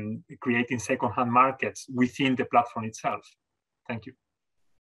creating second-hand markets within the platform itself. Thank you.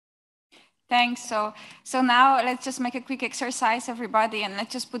 Thanks. So now let's just make a quick exercise, everybody, and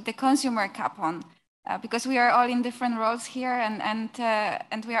let's just put the consumer cap on, because we are all in different roles here, and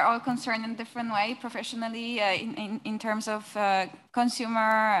we are all concerned in a different way professionally in terms of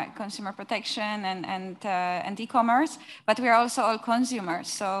consumer protection and e-commerce, but we are also all consumers.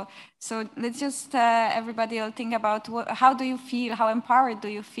 So let's just everybody all think about how do you feel, how empowered do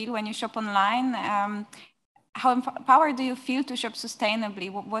you feel when you shop online? How empowered do you feel to shop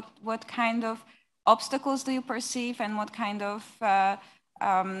sustainably? What kind of obstacles do you perceive, and what kind of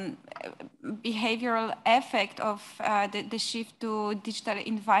behavioral effect of the shift to digital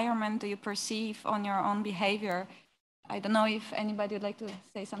environment do you perceive on your own behavior? I don't know if anybody would like to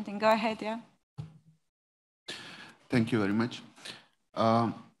say something. Go ahead, yeah. Thank you very much.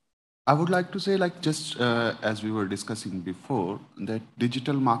 I would like to say, just as we were discussing before, that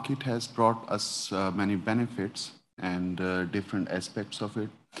digital market has brought us many benefits and different aspects of it.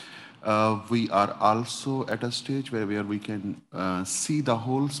 We are also at a stage where we can see the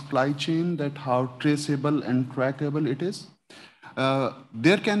whole supply chain, that how traceable and trackable it is.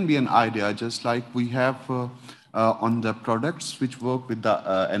 There can be an idea, just like we have on the products which work with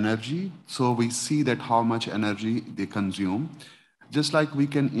the energy. So we see that how much energy they consume. Just like we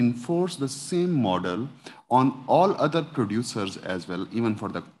can enforce the same model on all other producers as well, even for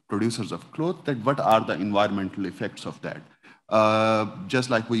the producers of clothes, that what are the environmental effects of that. Just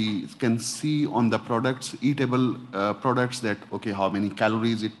like we can see on the products, eatable products, that, okay, how many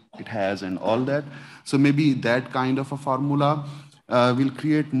calories it has and all that. So maybe that kind of a formula will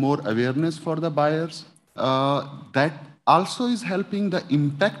create more awareness for the buyers. That also is helping the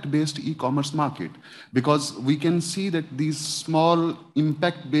impact-based e-commerce market, because we can see that these small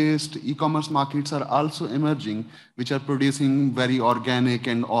impact-based e-commerce markets are also emerging, which are producing very organic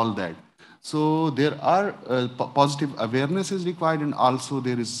and all that. So there are positive awareness is required, and also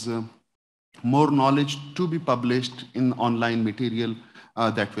there is more knowledge to be published in online material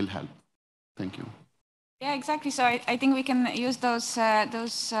that will help. Thank you. Yeah, exactly. So I think we can use those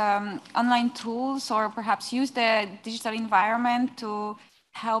online tools, or perhaps use the digital environment to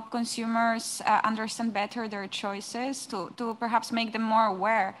help consumers understand better their choices, to perhaps make them more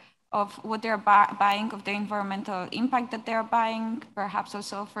aware of what they're buying, of the environmental impact that they're buying, perhaps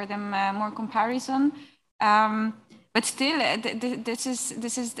also for them more comparison. But still,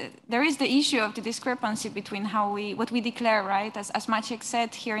 there is the issue of the discrepancy between what we declare, right? As Maciek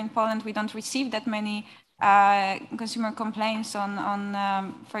said, here in Poland, we don't receive that many consumer complaints on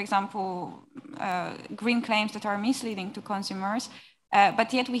for example, green claims that are misleading to consumers.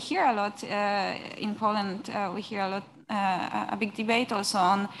 But yet we hear a lot in Poland, we hear a lot, a big debate also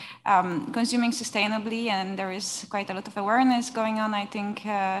on consuming sustainably, and there is quite a lot of awareness going on, I think,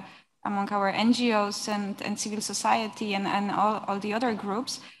 among our NGOs and civil society and all the other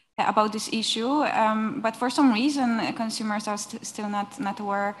groups about this issue. But for some reason, consumers are still not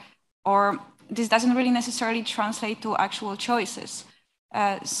aware, or this doesn't really necessarily translate to actual choices.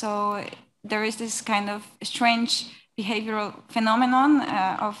 So there is this kind of strange behavioral phenomenon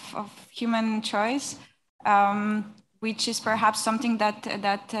of human choice, which is perhaps something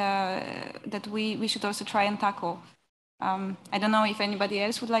that we should also try and tackle. I don't know if anybody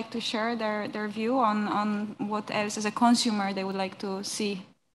else would like to share their view on what else as a consumer they would like to see.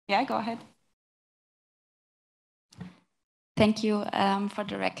 Yeah, go ahead. Thank you. For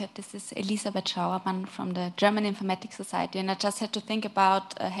the record, this is Elisabeth Schauermann from the German Informatics Society, and I just had to think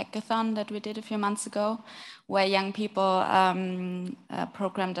about a hackathon that we did a few months ago, where young people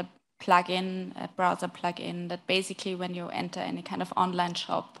programmed a plugin, a browser plugin, that basically when you enter any kind of online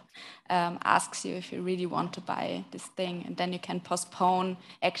shop, asks you if you really want to buy this thing, and then you can postpone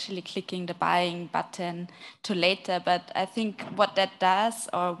actually clicking the buying button to later. But I think what that does,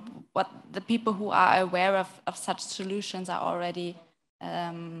 or what the people who are aware of such solutions are already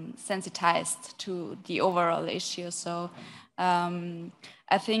sensitized to the overall issue. So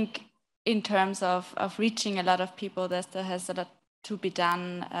I think in terms of reaching a lot of people, there still has a lot to be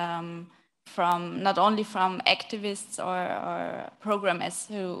done, from not only from activists or programmers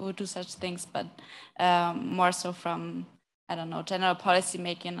who do such things, but more so from, I don't know, general policy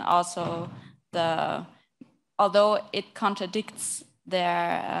making. Also, although it contradicts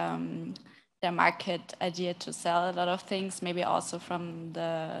their market idea to sell a lot of things, maybe also from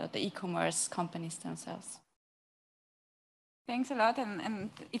the e-commerce companies themselves. Thanks a lot, and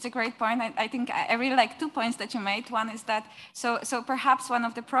it's a great point. I think I really like 2 points that you made. One is that, so perhaps one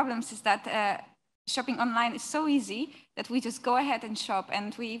of the problems is that shopping online is so easy that we just go ahead and shop,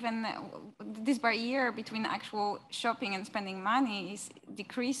 and we even, this barrier between actual shopping and spending money is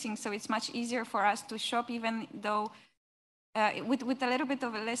decreasing, so it's much easier for us to shop, even though with a little bit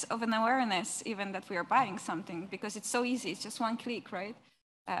of less of an awareness even that we are buying something, because it's so easy, it's just one click, right?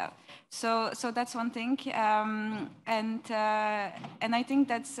 So that's one thing, and I think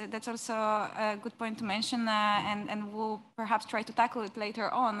that's also a good point to mention, and we'll perhaps try to tackle it later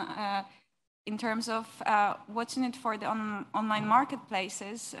on, in terms of what's in it for the online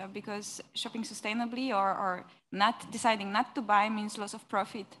marketplaces, because shopping sustainably or not deciding not to buy means loss of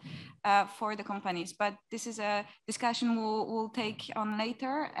profit for the companies. But this is a discussion we'll take on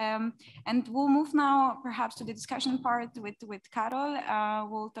later, and we'll move now perhaps to the discussion part with Karol.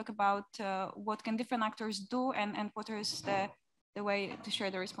 We'll talk about what can different actors do, and what is the way to share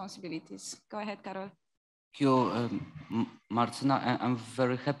the responsibilities. Go ahead, Karol. Thank you, Martyna. I'm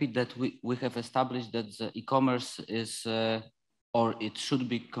very happy that we have established that the e-commerce is, or it should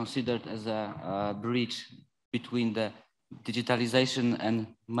be considered as a bridge between the digitalization and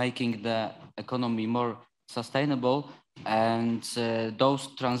making the economy more sustainable, and those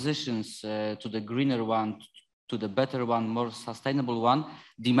transitions to the greener one, to the better one, more sustainable one,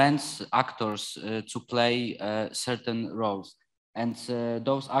 demands actors to play certain roles. And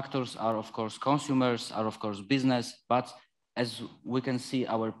those actors are, of course, consumers, are, of course, business, but as we can see,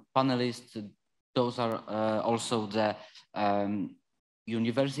 our panelists, those are also the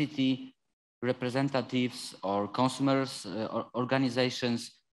university representatives or consumers or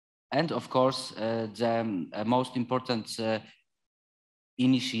organizations, and of course, the most important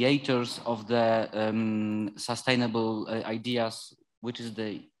initiators of the sustainable ideas, which is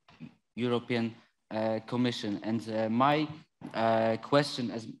the European Commission. And my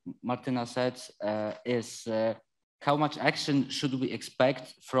question, as Martyna said, is how much action should we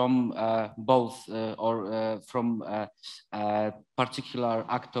expect from both or from particular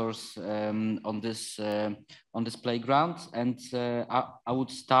actors on this playground? And I would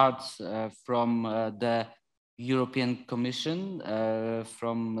start from the European Commission,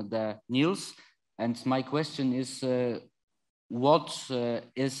 from the Niels. And my question is, what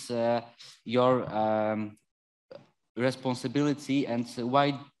is your responsibility, and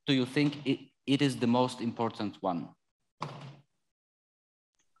why do you think it is the most important one?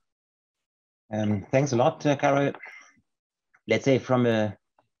 Thanks a lot, Karol. Let's say from a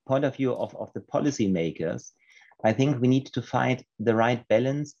point of view of the policymakers, I think we need to find the right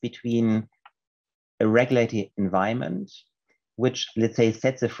balance between a regulatory environment, which, let's say,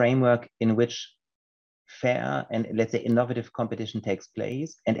 sets a framework in which fair and, let's say, innovative competition takes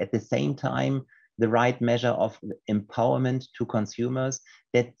place, and at the same time, the right measure of empowerment to consumers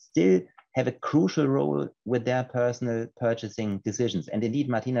that still have a crucial role with their personal purchasing decisions. And indeed,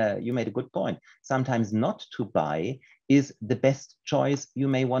 Martyna, you made a good point. Sometimes not to buy is the best choice you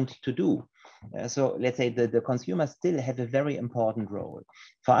may want to do. So let's say the consumers still have a very important role.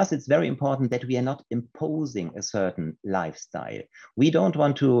 For us, it's very important that we are not imposing a certain lifestyle. We don't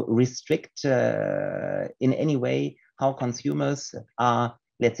want to restrict in any way how consumers are,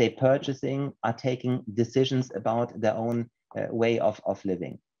 let's say, purchasing, are taking decisions about their own way of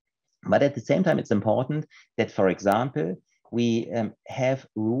living. But at the same time, it's important that, for example, we have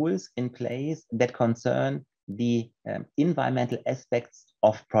rules in place that concern the environmental aspects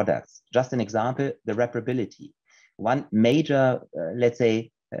of products. Just an example, the reparability. One major, let's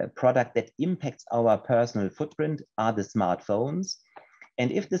say, product that impacts our personal footprint are the smartphones.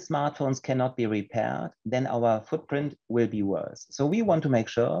 And if the smartphones cannot be repaired, then our footprint will be worse. So we want to make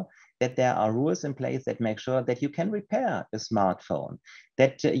sure that there are rules in place that make sure that you can repair a smartphone,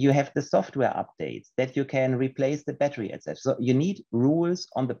 that you have the software updates, that you can replace the battery, etc. So you need rules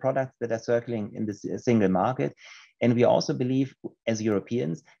on the products that are circling in this single market. And we also believe as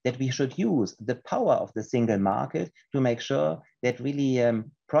Europeans that we should use the power of the single market to make sure that really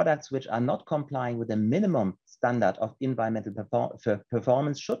products which are not complying with a minimum standard of environmental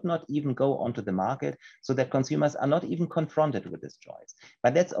performance should not even go onto the market, so that consumers are not even confronted with this choice.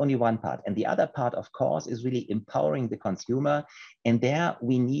 But that's only one part. And the other part, of course, is really empowering the consumer. And there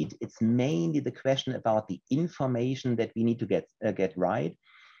we need, it's mainly the question about the information that we need to get right.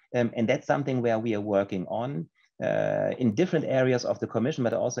 And that's something where we are working on in different areas of the Commission,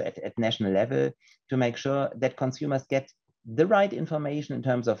 but also at national level, to make sure that consumers get the right information in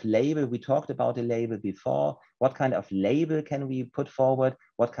terms of label. We talked about a label before. What kind of label can we put forward?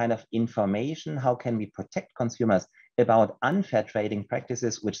 What kind of information? How can we protect consumers about unfair trading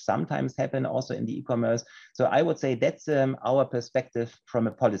practices, which sometimes happen also in the e-commerce? So I would say that's our perspective from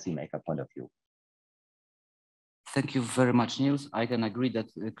a policymaker point of view. Thank you very much, Niels. I can agree that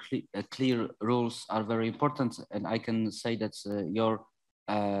clear rules are very important, and I can say that your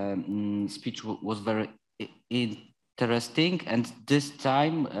speech was very interesting. And this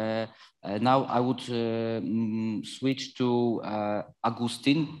time, now I would switch to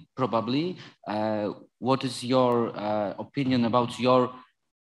Agustin, probably. What is your opinion about your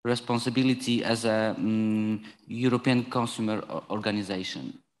responsibility as a European consumer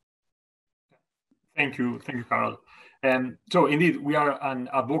organization? Thank you, Carol. So indeed, we are an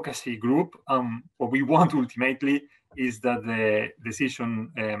advocacy group. What we want ultimately is that the decision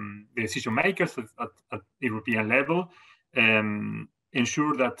makers at European level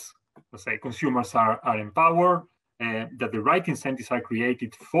ensure that, let's say, consumers are empowered, that the right incentives are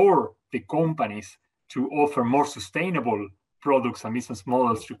created for the companies to offer more sustainable products and business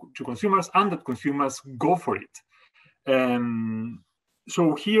models to consumers, and that consumers go for it.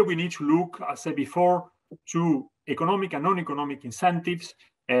 So here we need to look, as I said before, to economic and non-economic incentives.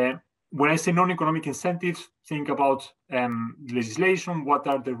 When I say non-economic incentives, think about legislation. What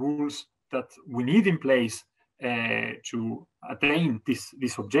are the rules that we need in place to attain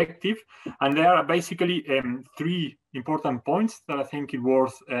this objective? And there are basically three important points that I think is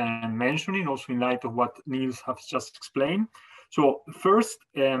worth mentioning, also in light of what Niels has just explained. So first,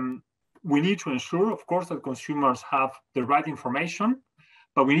 we need to ensure, of course, that consumers have the right information,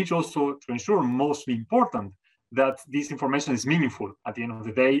 but we need also to ensure, mostly important, that this information is meaningful at the end of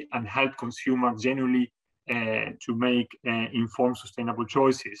the day and help consumers genuinely to make informed, sustainable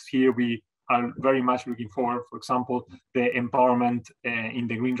choices. Here we are very much looking for example, the empowerment in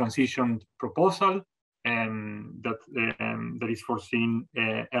the green transition proposal that is foreseen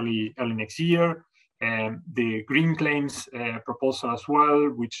early next year. The green claims proposal as well,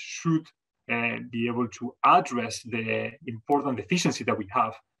 which should be able to address the important deficiency that we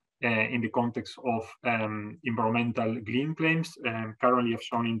have in the context of environmental green claims, currently as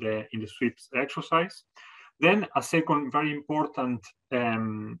shown in the SWIFT exercise. Then a second very important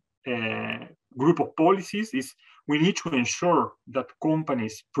group of policies is we need to ensure that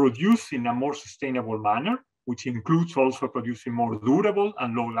companies produce in a more sustainable manner, which includes also producing more durable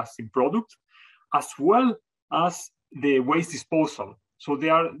and long-lasting products, as well as the waste disposal. So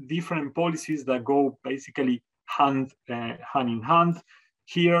there are different policies that go basically hand in hand.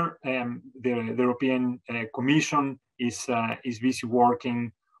 Here, the European Commission is busy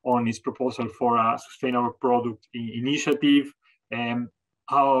working on its proposal for a sustainable product initiative,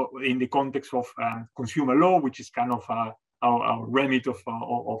 how in the context of consumer law, which is kind of our remit of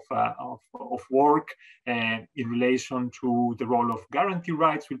work, in relation to the role of guarantee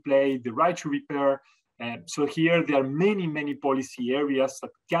rights we play, the right to repair. So here there are many policy areas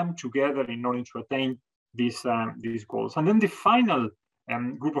that come together in order to attain these goals. And then the final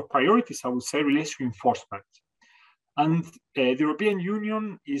group of priorities, I would say, relates to enforcement. And the European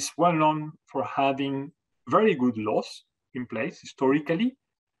Union is well known for having very good laws in place historically,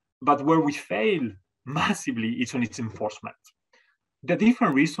 but where we fail massively is on its enforcement. The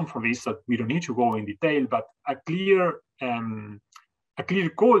different reason for this that we don't need to go in detail, but a clear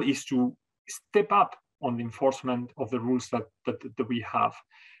goal is to step up on the enforcement of the rules that we have,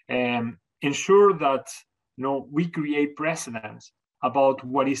 ensure that we create precedents about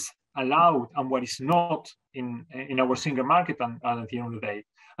what is allowed and what is not in our single market and at the end of the day.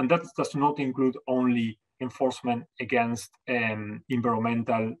 And that does not include only enforcement against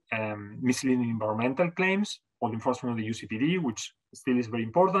environmental, misleading environmental claims, or enforcement of the UCPD, which still is very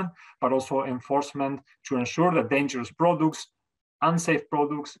important, but also enforcement to ensure that dangerous products unsafe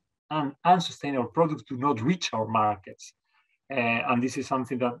products and unsustainable products do not reach our markets. And this is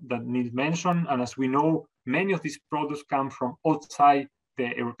something that needs mention. And as we know, many of these products come from outside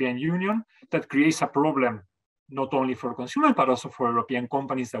the European Union. That creates a problem, not only for consumers, but also for European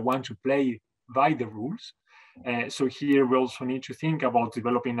companies that want to play by the rules. So here we also need to think about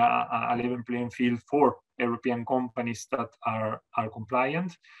developing a level playing field for European companies that are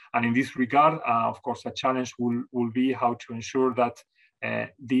compliant. And in this regard, of course, a challenge will be how to ensure that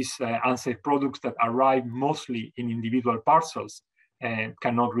these unsafe products that arrive mostly in individual parcels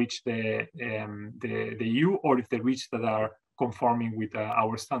cannot reach the EU, or if they reach, that are conforming with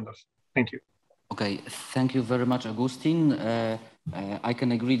our standards. Thank you. Okay, thank you very much, Agustin. I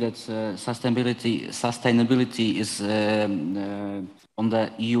can agree that sustainability is on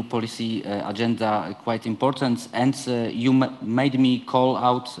the EU policy agenda quite important, and you made me call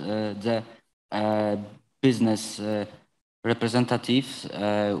out the business representative,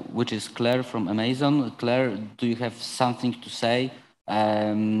 which is Claire from Amazon. Claire, do you have something to say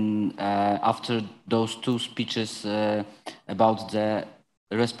after those two speeches about the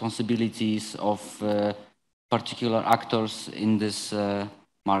responsibilities of particular actors in this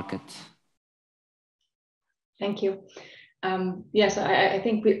market? Thank you. Yes, I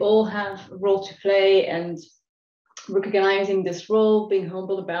think we all have a role to play, and recognizing this role, being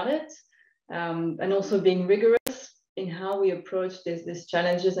humble about it, and also being rigorous in how we approach these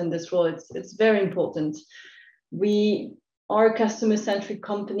challenges and this role. It's very important. We are a customer-centric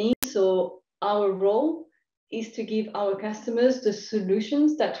company, so our role is to give our customers the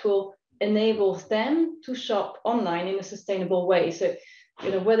solutions that will enable them to shop online in a sustainable way. So,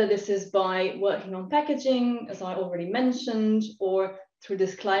 whether this is by working on packaging, as I already mentioned, or through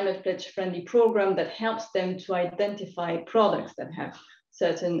this climate pledge friendly program that helps them to identify products that have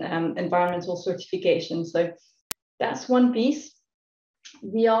certain environmental certifications. So that's one piece.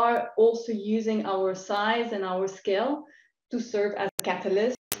 We are also using our size and our scale to serve as a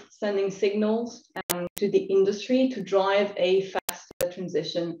catalyst, sending signals to the industry to drive a faster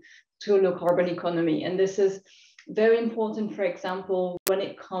transition to a low carbon economy. And this is very important, for example, when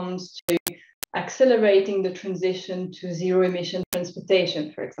it comes to accelerating the transition to zero emission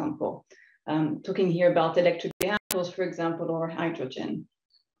transportation, for example. Talking here about electric vehicles, for example, or hydrogen.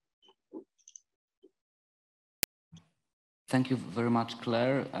 Thank you very much,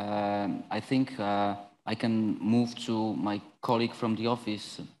 Claire. I think I can move to my colleague from the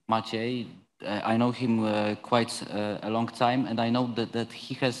office, Maciej. I know him quite a long time, and I know that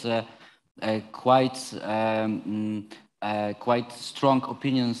he has quite strong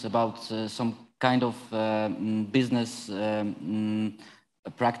opinions about some kind of business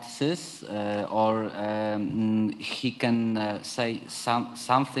practices, or he can say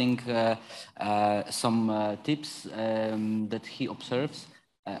something, some tips that he observes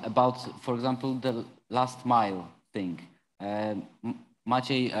about, for example, the last mile thing.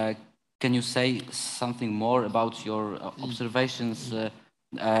 Maciej, can you say something more about your observations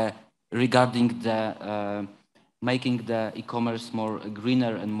regarding the making the e-commerce more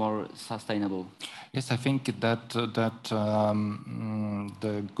greener and more sustainable? Yes, I think that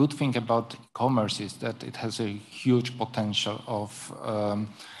the good thing about e-commerce is that it has a huge potential of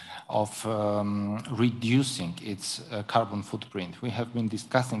reducing its carbon footprint. We have been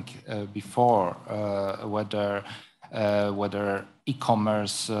discussing before whether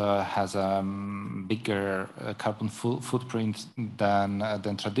e-commerce has a bigger carbon footprint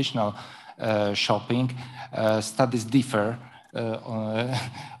than traditional shopping. Studies differ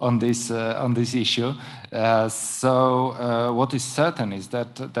on this issue. So what is certain is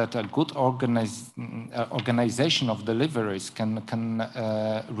that a good organization of deliveries can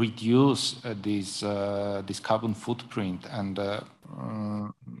reduce this carbon footprint and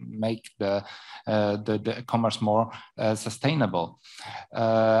make the e-commerce more sustainable.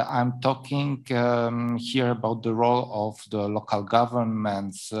 I'm talking here about the role of the local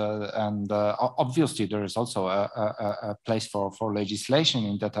governments, and obviously there is also a place for legislation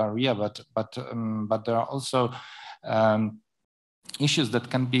in that area, but there are also issues that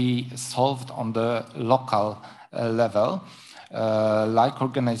can be solved on the local level, like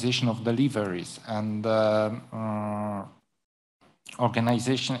organization of deliveries and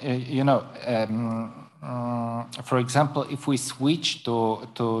organization. For example, if we switch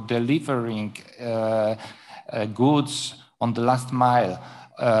to delivering goods on the last mile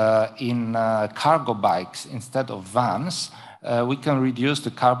in cargo bikes instead of vans, we can reduce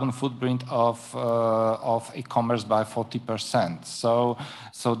the carbon footprint of e-commerce by 40%. So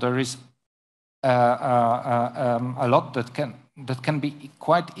there is a lot that can be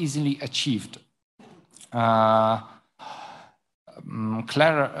quite easily achieved.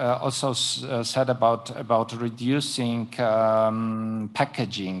 Claire also said about reducing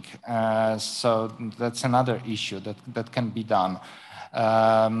packaging. So that's another issue that can be done.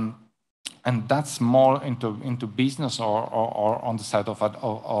 And that's more into business or on the side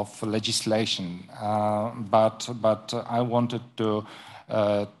of legislation. But I wanted to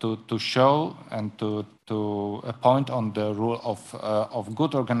show and to point on the rule of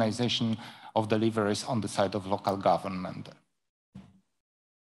good organization of deliveries on the side of local government.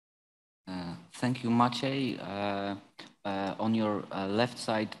 Thank you, Maciej. On your left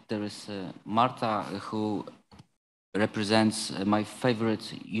side, there is Marta, who represents my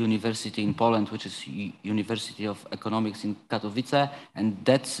favorite university in Poland, which is University of Economics in Katowice. And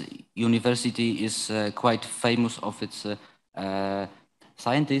that university is quite famous of its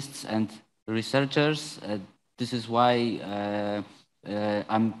scientists and researchers. This is why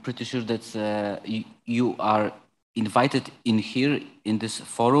I'm pretty sure that you are invited in here in this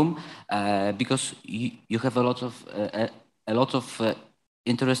forum because you have a lot of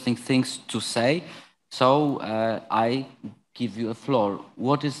interesting things to say. So I give you a floor.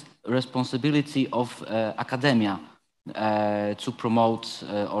 What is responsibility of academia to promote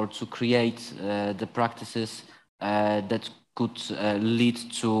or to create the practices that could lead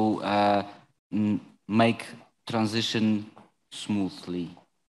to make transition smoothly?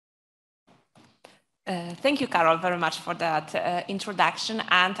 Thank you, Karol, very much for that introduction.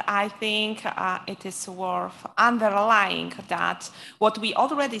 And I think it is worth underlining that what we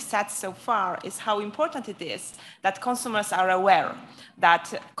already said so far is how important it is that consumers are aware,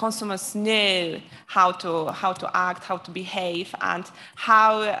 that consumers know how to act, how to behave, and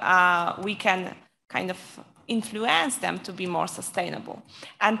how we can kind of influence them to be more sustainable.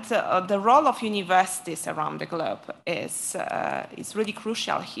 And the role of universities around the globe is really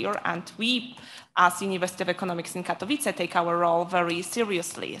crucial here. And we, as University of Economics in Katowice, take our role very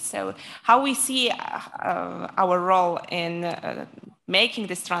seriously. So how we see our role in making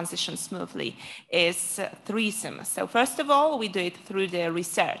this transition smoothly is threesome. So first of all, we do it through the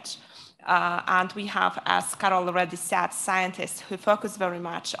research. And we have, as Karol already said, scientists who focus very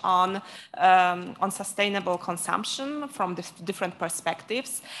much on sustainable consumption from the different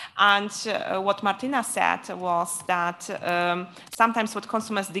perspectives. And what Martina said was that sometimes what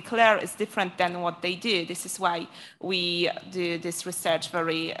consumers declare is different than what they do. This is why we do this research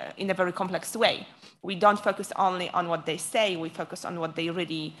in a very complex way. We don't focus only on what they say, we focus on what they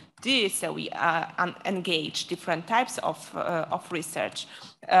really do. So we engage different types of research.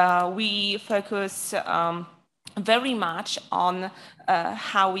 We focus very much on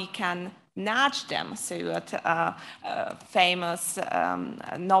how we can nudge them. So that famous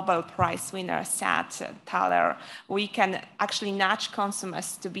Nobel Prize winner said, Thaler, we can actually nudge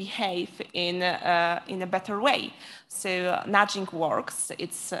consumers to behave in a better way. So nudging works.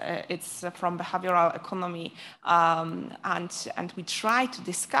 It's from behavioral economy, and we try to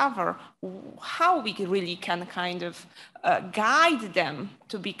discover how we really can kind of guide them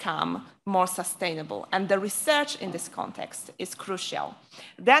to become more sustainable. And the research in this context is crucial.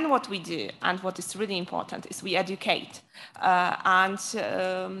 Then what we do, and what is really important, is we educate. On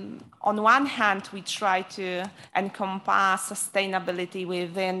one hand, we try to encompass sustainability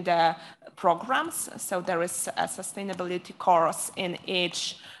within the programs. So there is a sustainability course in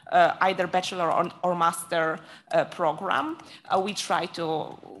each either bachelor or master program. We try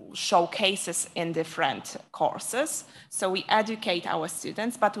to show cases in different courses. So we educate our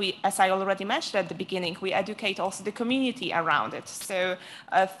students, but we, as I already mentioned at the beginning, we educate also the community around it. So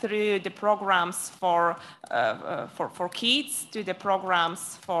through the programs for kids, to the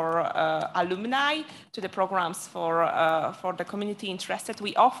programs for alumni, to the programs for the community interested,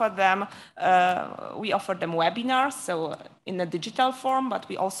 we offer them webinars, so in a digital form, but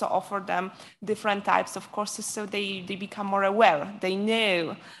we also offer them different types of courses so they become more aware. They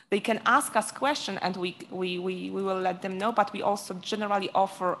know, they can ask us questions and we will let them know, but we also generally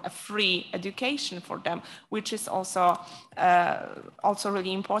offer a free education for them, which is also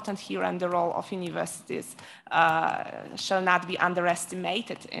really important here, and the role of universities shall not be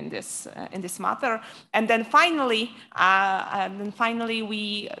underestimated in this matter. And then finally,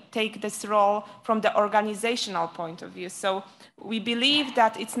 we take this role from the organizational point of view. So we believe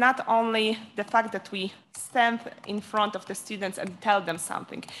that it's not only the fact that we stand in front of the students and tell them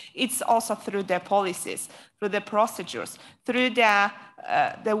something. It's also through the policies, through the procedures, through the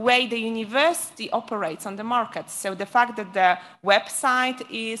way the university operates on the market. So the fact that the website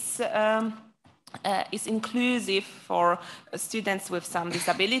is is inclusive for students with some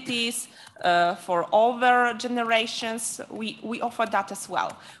disabilities, for older generations. We offer that as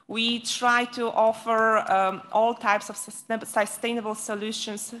well. We try to offer all types of sustainable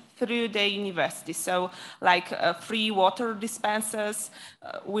solutions through the university. So like free water dispensers,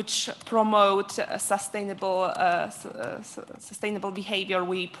 which promote sustainable behavior.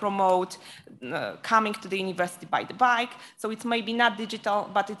 We promote coming to the university by the bike. So it may be not digital,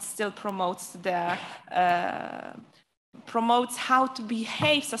 but it still promotes promotes how to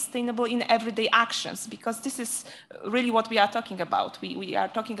behave sustainable in everyday actions, because this is really what we are talking about. We are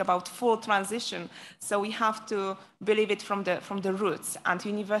talking about full transition, so we have to believe it from the roots, and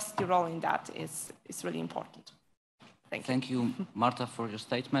university role in that is really important. Thank you, Marta, for your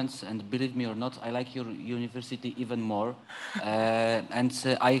statements. And believe me or not, I like your university even more.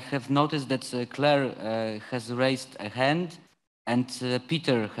 I have noticed that Claire has raised a hand, and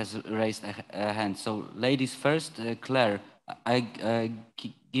Peter has raised a hand. So ladies first. Claire, I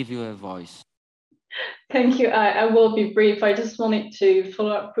give you a voice. Thank you. I will be brief. I just wanted to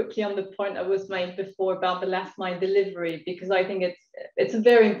follow up quickly on the point that was made before about the last mile delivery, because I think it's a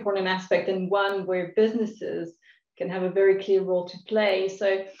very important aspect, and one where businesses can have a very clear role to play.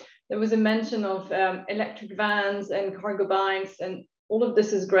 So there was a mention of electric vans and cargo bikes, and all of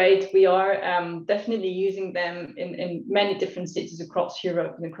this is great. We are definitely using them in many different cities across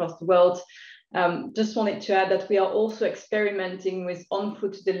Europe and across the world. Just wanted to add that we are also experimenting with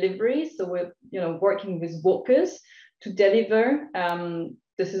on-foot delivery. So we're working with walkers to deliver.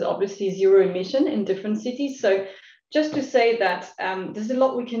 This is obviously zero emission in different cities. So just to say that there's a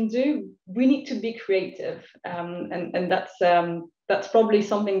lot we can do. We need to be creative, and that's probably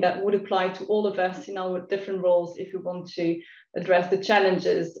something that would apply to all of us in our different roles if we want to address the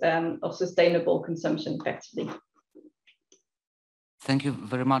challenges of sustainable consumption effectively. Thank you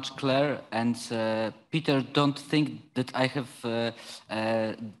very much, Claire. And Peter, don't think that I have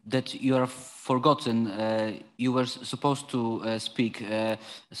that you are forgotten. You were supposed to speak.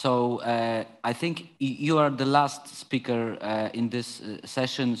 So I think you are the last speaker in this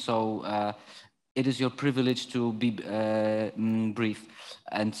session. So it is your privilege to be brief.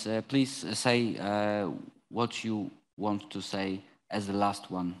 And please say what you want to say as the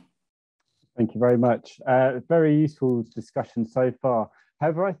last one. Thank you very much. Very useful discussion so far.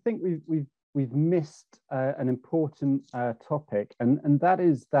 However, I think we've missed an important topic, and that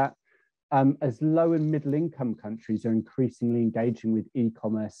is that as low and middle income countries are increasingly engaging with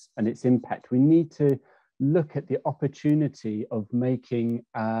e-commerce and its impact, we need to look at the opportunity of making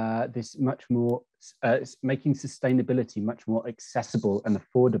this much more, making sustainability much more accessible and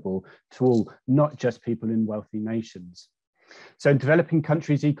affordable to all, not just people in wealthy nations. So in developing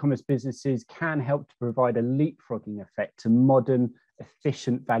countries, e-commerce businesses can help to provide a leapfrogging effect to modern,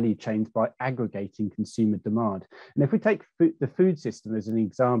 efficient value chains by aggregating consumer demand. And if we take the food system as an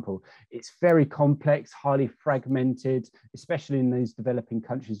example, it's very complex, highly fragmented, especially in those developing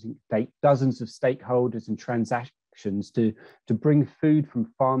countries that take dozens of stakeholders and transactions to bring food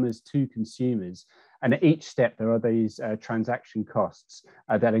from farmers to consumers. And at each step, there are these transaction costs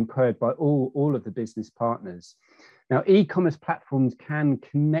that are incurred by all of the business partners. Now, e-commerce platforms can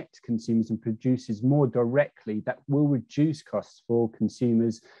connect consumers and producers more directly. That will reduce costs for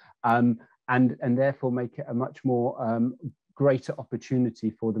consumers and therefore make it a much more greater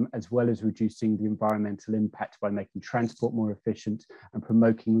opportunity for them, as well as reducing the environmental impact by making transport more efficient and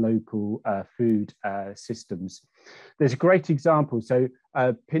promoting local food systems. There's a great example. So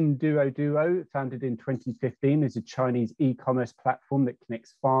Pinduoduo, founded in 2015, is a Chinese e-commerce platform that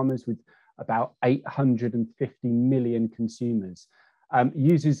connects farmers with about 850 million consumers.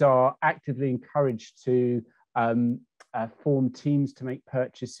 Users are actively encouraged to form teams to make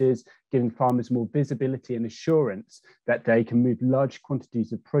purchases, giving farmers more visibility and assurance that they can move large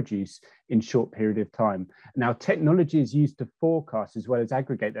quantities of produce in a short period of time. Now, technology is used to forecast as well as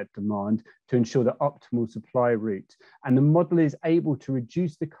aggregate that demand to ensure the optimal supply route. And the model is able to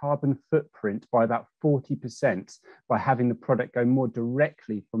reduce the carbon footprint by about 40% by having the product go more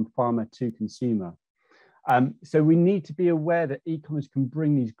directly from farmer to consumer. So we need to be aware that e-commerce can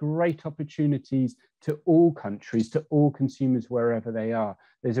bring these great opportunities to all countries, to all consumers, wherever they are.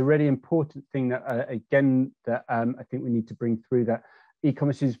 There's a really important thing that, again, that I think we need to bring through, that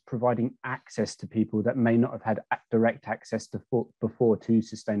e-commerce is providing access to people that may not have had direct access to before to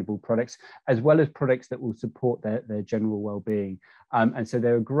sustainable products, as well as products that will support their general well-being. And so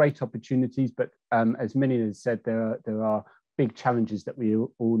there are great opportunities, but as many has said, there are big challenges that we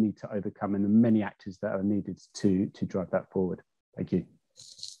all need to overcome, and many actors that are needed to drive that forward. Thank you.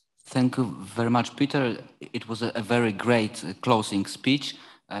 Thank you very much, Peter. It was a very great closing speech.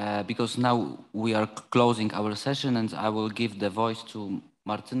 because now we are closing our session, and I will give the voice to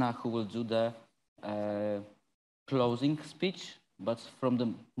Martyna, who will do the closing speech, but from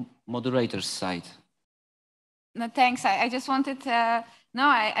the moderator's side. No, thanks. I just wanted to,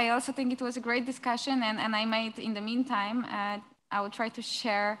 I also think it was a great discussion, and I made, in the meantime, I will try to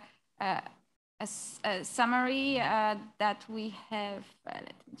share a summary that we have.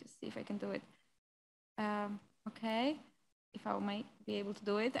 Let me just see if I can do it. Okay, if I might be able to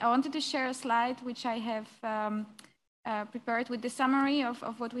do it. I wanted to share a slide which I have prepared with the summary of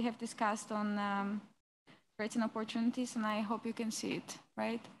what we have discussed on threats and opportunities, and I hope you can see it,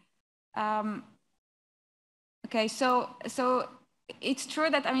 right? Okay, so it's true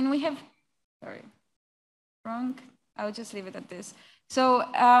that, I mean, we have, sorry, wrong, I'll just leave it at this. So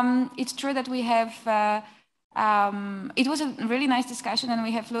it's true that we have, it was a really nice discussion, and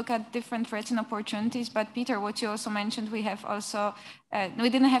we have looked at different threats and opportunities, but Peter, what you also mentioned, we have also, we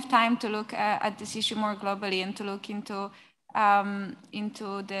didn't have time to look at this issue more globally and to look into the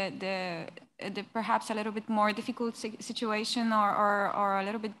perhaps a little bit more difficult situation or a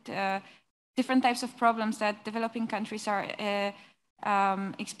little bit different types of problems that developing countries are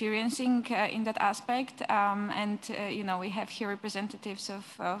experiencing in that aspect. You know, we have here representatives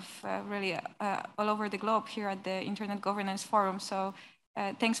of really all over the globe here at the Internet Governance Forum. So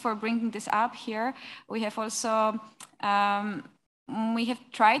thanks for bringing this up here. We have also we have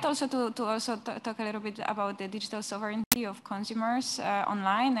tried also to also talk a little bit about the digital sovereignty of consumers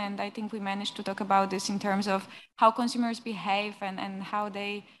online, and I think we managed to talk about this in terms of how consumers behave and how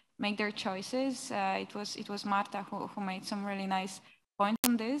they make their choices. It was Marta who made some really nice points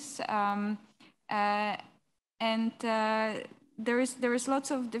on this, there is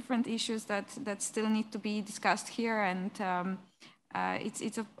lots of different issues that still need to be discussed here, and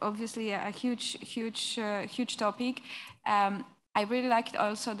it's obviously a huge topic. I really liked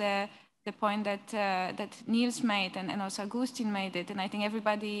also the point that Niels made and also Agustin made it, and I think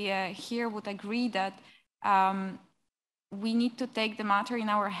everybody here would agree that we need to take the matter in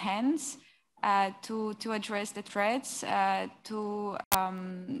our hands to address the threats, to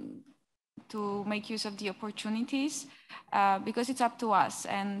make use of the opportunities, because it's up to us.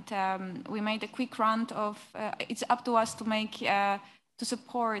 And we made a quick round of, it's up to us to make, to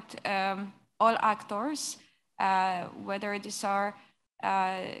support all actors, whether these are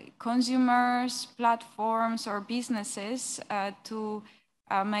consumers, platforms, or businesses, to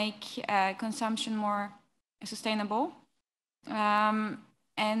make consumption more sustainable. And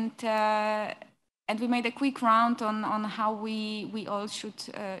we made a quick round on how we all should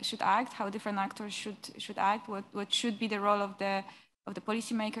act, how different actors should act, what should be the role of the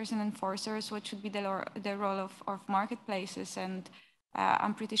policymakers and enforcers, what should be the role of marketplaces, and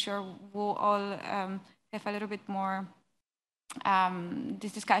I'm pretty sure we'll all have a little bit more.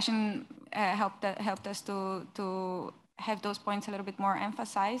 This discussion helped us to have those points a little bit more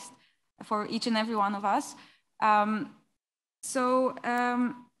emphasized for each and every one of us.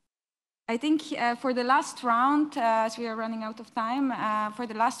 I think for the last round, as we are running out of time, for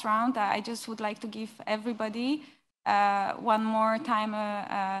the last round, I just would like to give everybody one more time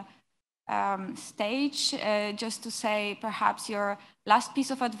stage, just to say perhaps your last piece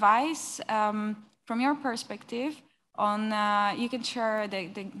of advice from your perspective on, you can share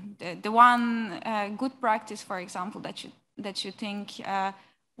the one good practice, for example, that you think that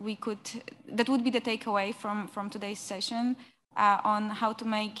would be the takeaway from today's session on how to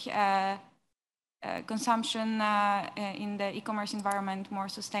make consumption in the e-commerce environment more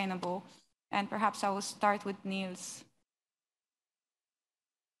sustainable. And perhaps I will start with Niels.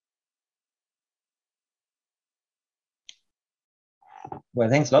 Well,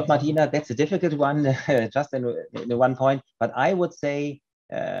 thanks a lot, Martina. That's a difficult one, just in one point. But I would say,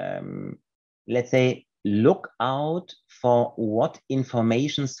 let's say, look out for what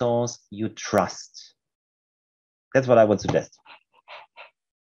information source you trust. That's what I would suggest.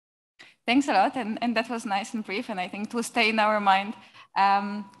 Thanks a lot, and that was nice and brief, and I think it will stay in our mind.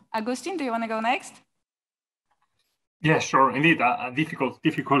 Agustin, do you want to go next? Yeah, sure. Indeed, a difficult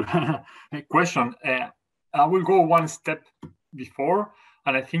question. I will go one step before,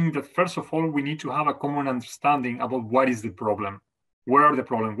 and I think that first of all, we need to have a common understanding about what is the problem, where are the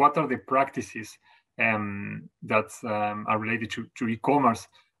problems, what are the practices that are related to e-commerce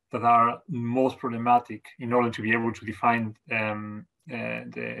that are most problematic in order to be able to define the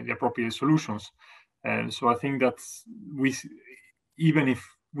appropriate solutions. So I think that even if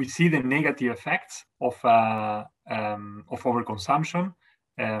we see the negative effects of overconsumption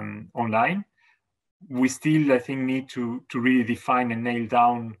online, we still, I think, need to really define and nail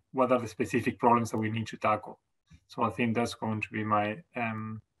down what are the specific problems that we need to tackle. So I think that's going to be my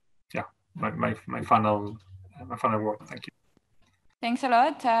my final word. Thank you. Thanks a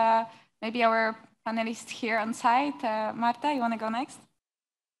lot. Maybe our panelists here on site. Marta, you want to go next?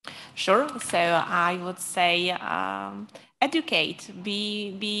 Sure. So I would say educate,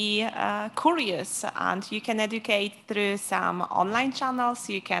 be curious, and you can educate through some online channels.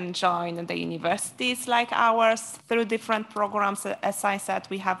 You can join the universities like ours through different programs. As I said,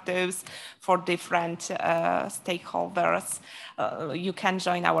 we have those for different stakeholders. You can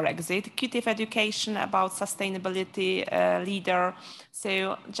join our executive education about sustainability leader.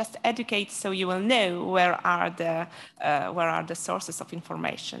 So just educate so you will know where are the sources of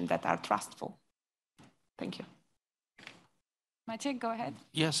information that are trustful. Thank you. Maciek, go ahead.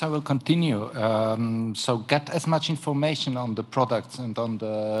 Yes, I will continue. So get as much information on the products and on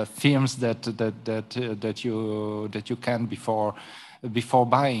the firms that you can before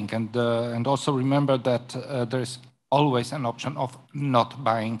buying, and also remember that there is always an option of not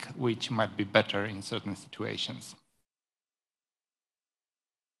buying, which might be better in certain situations.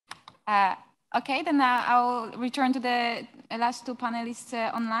 Okay, then I'll return to the last two panelists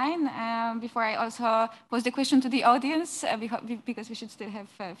online before I also pose the question to the audience because we should still have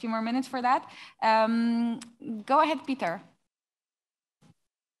a few more minutes for that. Go ahead, Peter.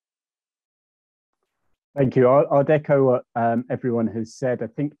 Thank you. I'll echo what everyone has said. I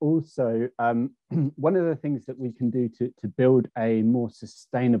think also one of the things that we can do to build a more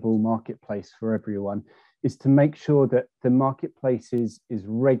sustainable marketplace for everyone is to make sure that the marketplace is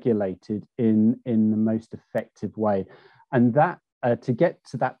regulated in the most effective way. And that to get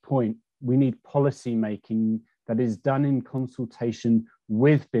to that point, we need policy making that is done in consultation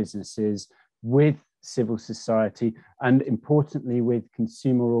with businesses, with civil society, and importantly with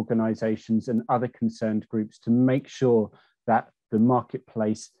consumer organizations and other concerned groups to make sure that the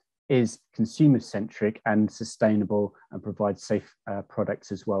marketplace is consumer-centric and sustainable and provides safe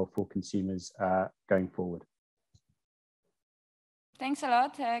products as well for consumers going forward. Thanks a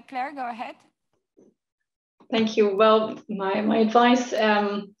lot. Claire, go ahead. Thank you. Well, my advice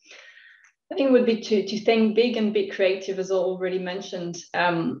I think would be to think big and be creative, as I already mentioned,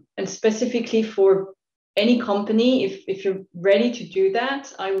 and specifically for any company, if you're ready to do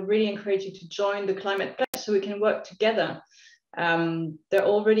that, I would really encourage you to join the Climate Pledge so we can work together. There are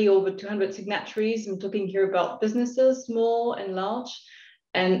already over 200 signatories. I'm talking here about businesses, small and large,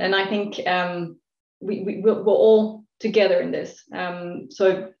 and I think we're all together in this.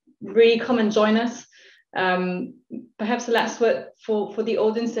 So really come and join us. Perhaps the last word for the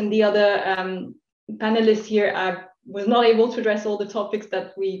audience and the other panelists here. I was not able to address all the topics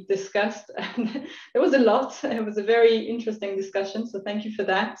that we discussed. There was a lot. It was a very interesting discussion, so thank you for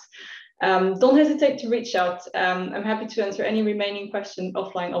that. Don't hesitate to reach out. I'm happy to answer any remaining questions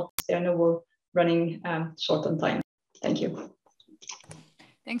offline. Obviously, I know we're running short on time. Thank you.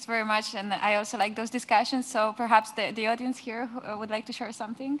 Thanks very much. And I also like those discussions. So perhaps the audience here would like to share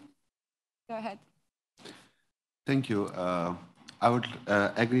something. Go ahead. Thank you. I would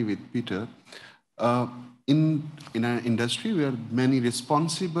agree with Peter. In an industry where many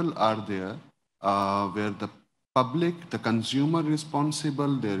responsible are there, where the public, the consumer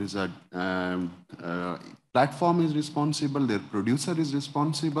responsible, there is a platform is responsible, their producer is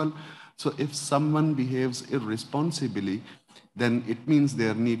responsible. So if someone behaves irresponsibly, then it means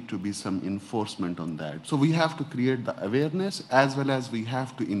there need to be some enforcement on that. So we have to create the awareness as well as we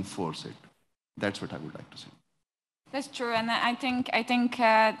have to enforce it. That's what I would like to say. That's true, and I think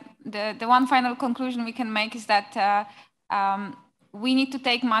the one final conclusion we can make is that we need to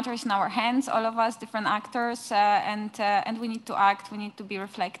take matters in our hands, all of us, different actors, and we need to act. We need to be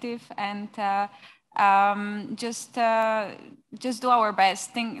reflective and just do our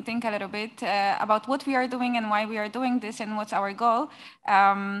best. Think a little bit about what we are doing and why we are doing this and what's our goal.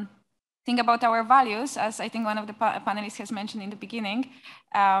 Think about our values, as I think one of the panelists has mentioned in the beginning,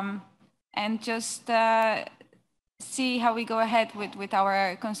 and just see how we go ahead with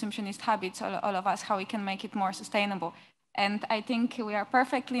our consumptionist habits, all of us, how we can make it more sustainable. And I think we are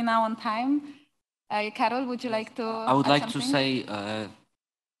perfectly now on time. Karol, would you like to I would like something? to say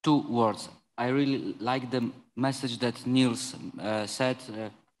 2 words. I really like the message that Niels said,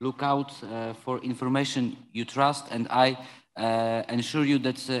 look out for information you trust, and I assure you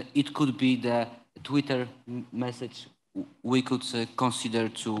that it could be the Twitter message we could consider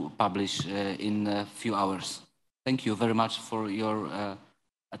to publish in a few hours. Thank you very much for your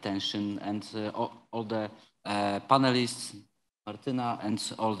attention, and all the panelists, Martyna, and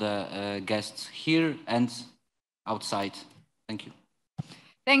all the guests here and outside. Thank you.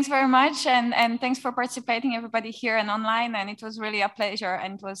 Thanks very much, and thanks for participating, everybody here and online. And it was really a pleasure,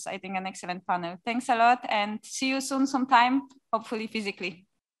 and it was, I think, an excellent panel. Thanks a lot, and see you soon sometime, hopefully physically.